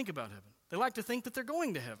like to think about heaven. They like to think that they're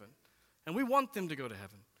going to heaven. And we want them to go to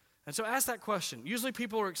heaven. And so ask that question. Usually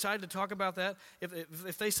people are excited to talk about that.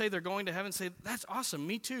 If they say they're going to heaven, say, that's awesome,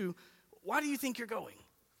 me too. Why do you think you're going?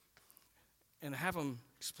 And have them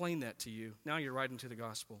explain that to you. Now you're right into the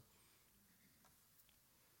gospel.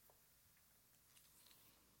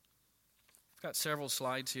 Got several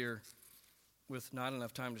slides here with not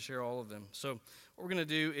enough time to share all of them. So what we're going to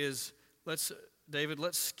do is, let's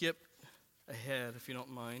skip ahead, if you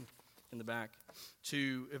don't mind, in the back,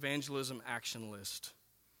 to evangelism action list.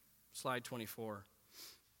 Slide 24.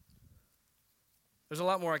 There's a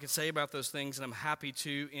lot more I could say about those things, and I'm happy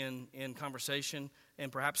to in conversation,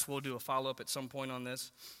 and perhaps we'll do a follow-up at some point on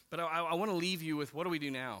this. But I want to leave you with, what do we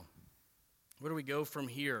do now? Where do we go from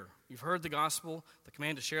here? You've heard the gospel, the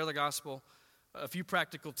command to share the gospel. A few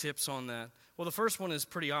practical tips on that. Well, the first one is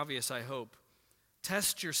pretty obvious, I hope.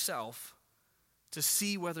 Test yourself to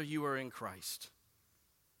see whether you are in Christ.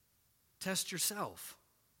 Test yourself.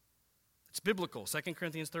 It's biblical, 2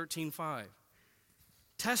 Corinthians 13:5.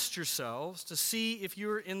 Test yourselves to see if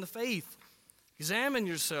you're in the faith. Examine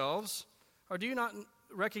yourselves, or do you not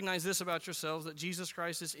recognize this about yourselves, that Jesus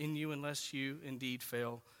Christ is in you unless you indeed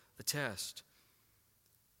fail the test?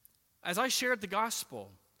 As I shared the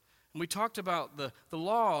gospel, and we talked about the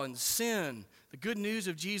law and sin, the good news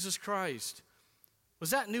of Jesus Christ,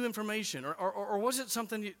 was that new information? Or was it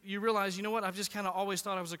something you realized, you know what, I've just kind of always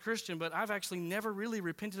thought I was a Christian, but I've actually never really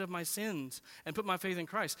repented of my sins and put my faith in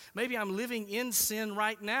Christ. Maybe I'm living in sin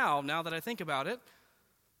right now that I think about it.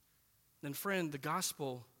 Then friend, the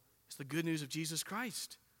gospel is the good news of Jesus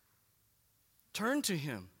Christ. Turn to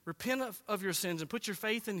him, repent of your sins, and put your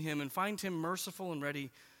faith in him, and find him merciful and ready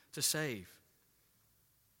to save.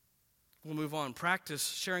 We'll move on. Practice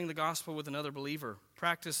sharing the gospel with another believer.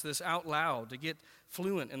 Practice this out loud to get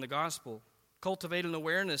fluent in the gospel. Cultivate an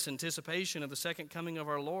awareness, anticipation of the second coming of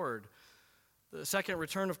our Lord. The second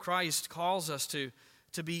return of Christ calls us to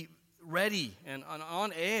be ready and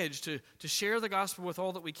on edge to share the gospel with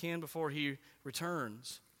all that we can before he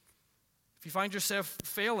returns. If you find yourself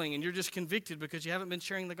failing and you're just convicted because you haven't been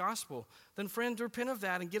sharing the gospel, then friend, repent of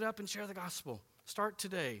that and get up and share the gospel. Start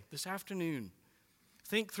today, this afternoon.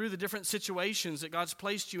 Think through the different situations that God's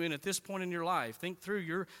placed you in at this point in your life. Think through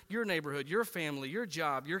your neighborhood, your family, your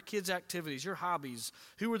job, your kids' activities, your hobbies.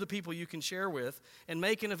 Who are the people you can share with? And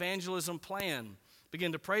make an evangelism plan.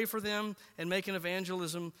 Begin to pray for them and make an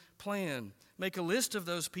evangelism plan. Make a list of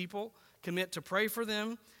those people, commit to pray for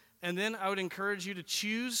them, and then I would encourage you to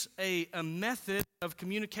choose a method of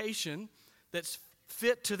communication that's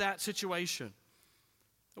fit to that situation.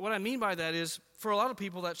 What I mean by that is, for a lot of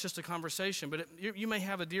people, that's just a conversation, but you may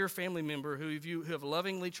have a dear family member who have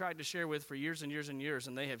lovingly tried to share with for years and years and years,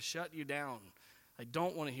 and they have shut you down. I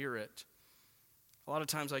don't want to hear it. A lot of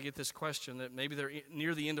times I get this question that maybe they're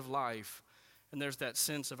near the end of life, and there's that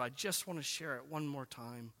sense of, I just want to share it one more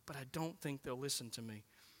time, but I don't think they'll listen to me.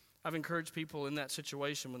 I've encouraged people in that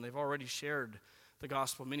situation when they've already shared the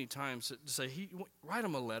gospel many times to say, write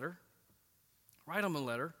them a letter. Write them a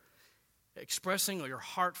letter expressing your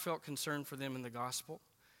heartfelt concern for them in the gospel.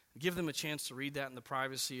 Give them a chance to read that in the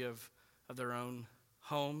privacy of their own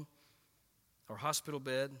home or hospital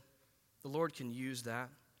bed. The Lord can use that.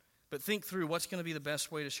 But think through what's going to be the best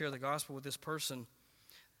way to share the gospel with this person.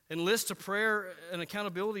 Enlist a prayer and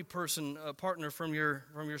accountability partner from your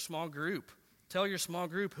small group. Tell your small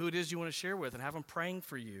group who it is you want to share with and have them praying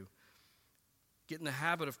for you. Get in the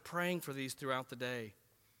habit of praying for these throughout the day.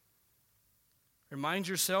 Remind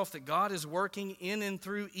yourself that God is working in and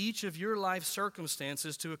through each of your life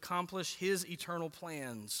circumstances to accomplish his eternal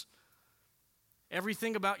plans.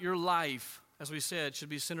 Everything about your life, as we said, should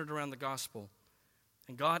be centered around the gospel.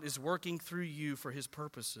 And God is working through you for his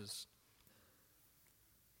purposes.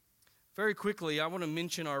 Very quickly, I want to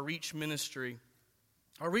mention our Reach ministry.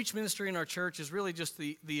 Our Reach ministry in our church is really just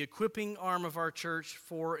the equipping arm of our church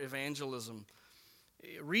for evangelism.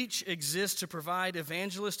 Reach exists to provide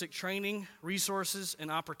evangelistic training, resources, and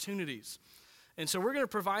opportunities. And so we're going to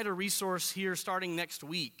provide a resource here starting next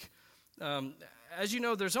week. As you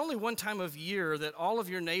know, there's only one time of year that all of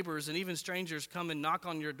your neighbors and even strangers come and knock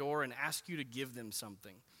on your door and ask you to give them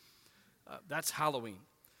something. That's Halloween.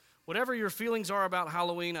 Whatever your feelings are about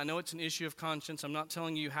Halloween, I know it's an issue of conscience. I'm not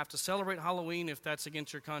telling you have to celebrate Halloween if that's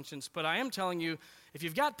against your conscience, but I am telling you, if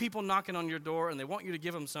you've got people knocking on your door and they want you to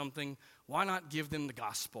give them something, why not give them the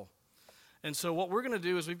gospel? And so what we're going to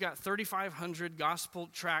do is we've got 3,500 gospel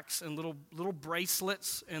tracts and little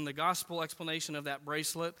bracelets and the gospel explanation of that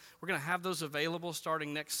bracelet. We're going to have those available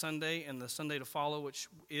starting next Sunday and the Sunday to follow, which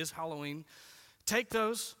is Halloween. Take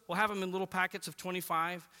those. We'll have them in little packets of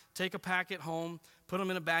 25. Take a packet home, put them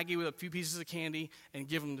in a baggie with a few pieces of candy, and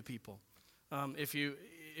give them to people. If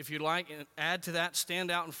you'd like, add to that, stand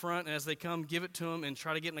out in front, and as they come, give it to them and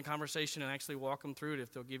try to get in a conversation and actually walk them through it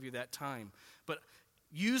if they'll give you that time. But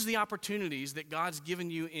use the opportunities that God's given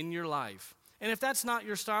you in your life. And if that's not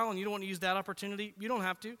your style and you don't want to use that opportunity, you don't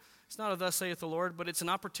have to. It's not a thus saith the Lord, but it's an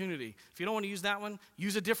opportunity. If you don't want to use that one,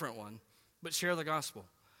 use a different one, but share the gospel.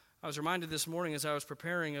 I was reminded this morning as I was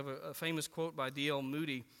preparing of a famous quote by D.L.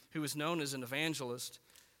 Moody, who was known as an evangelist.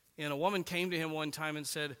 And a woman came to him one time and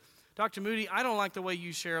said, Dr. Moody, I don't like the way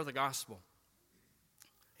you share the gospel.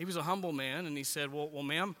 He was a humble man, and he said, well,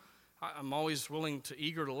 ma'am, I'm always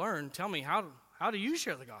eager to learn. Tell me, how do you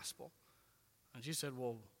share the gospel? And she said,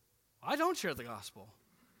 well, I don't share the gospel.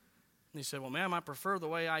 And he said, well, ma'am, I prefer the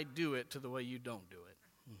way I do it to the way you don't do it.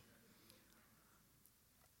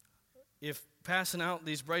 If passing out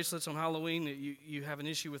these bracelets on Halloween, you have an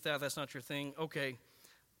issue with that, that's not your thing, okay,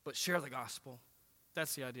 but share the gospel.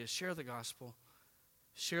 That's the idea. Share the gospel.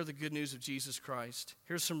 Share the good news of Jesus Christ.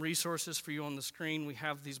 Here's some resources for you on the screen. We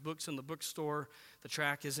have these books in the bookstore. The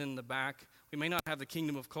track is in the back. We may not have the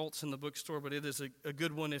Kingdom of Cults in the bookstore, but it is a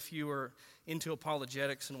good one if you are into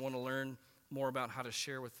apologetics and want to learn more about how to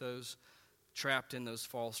share with those trapped in those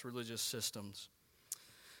false religious systems.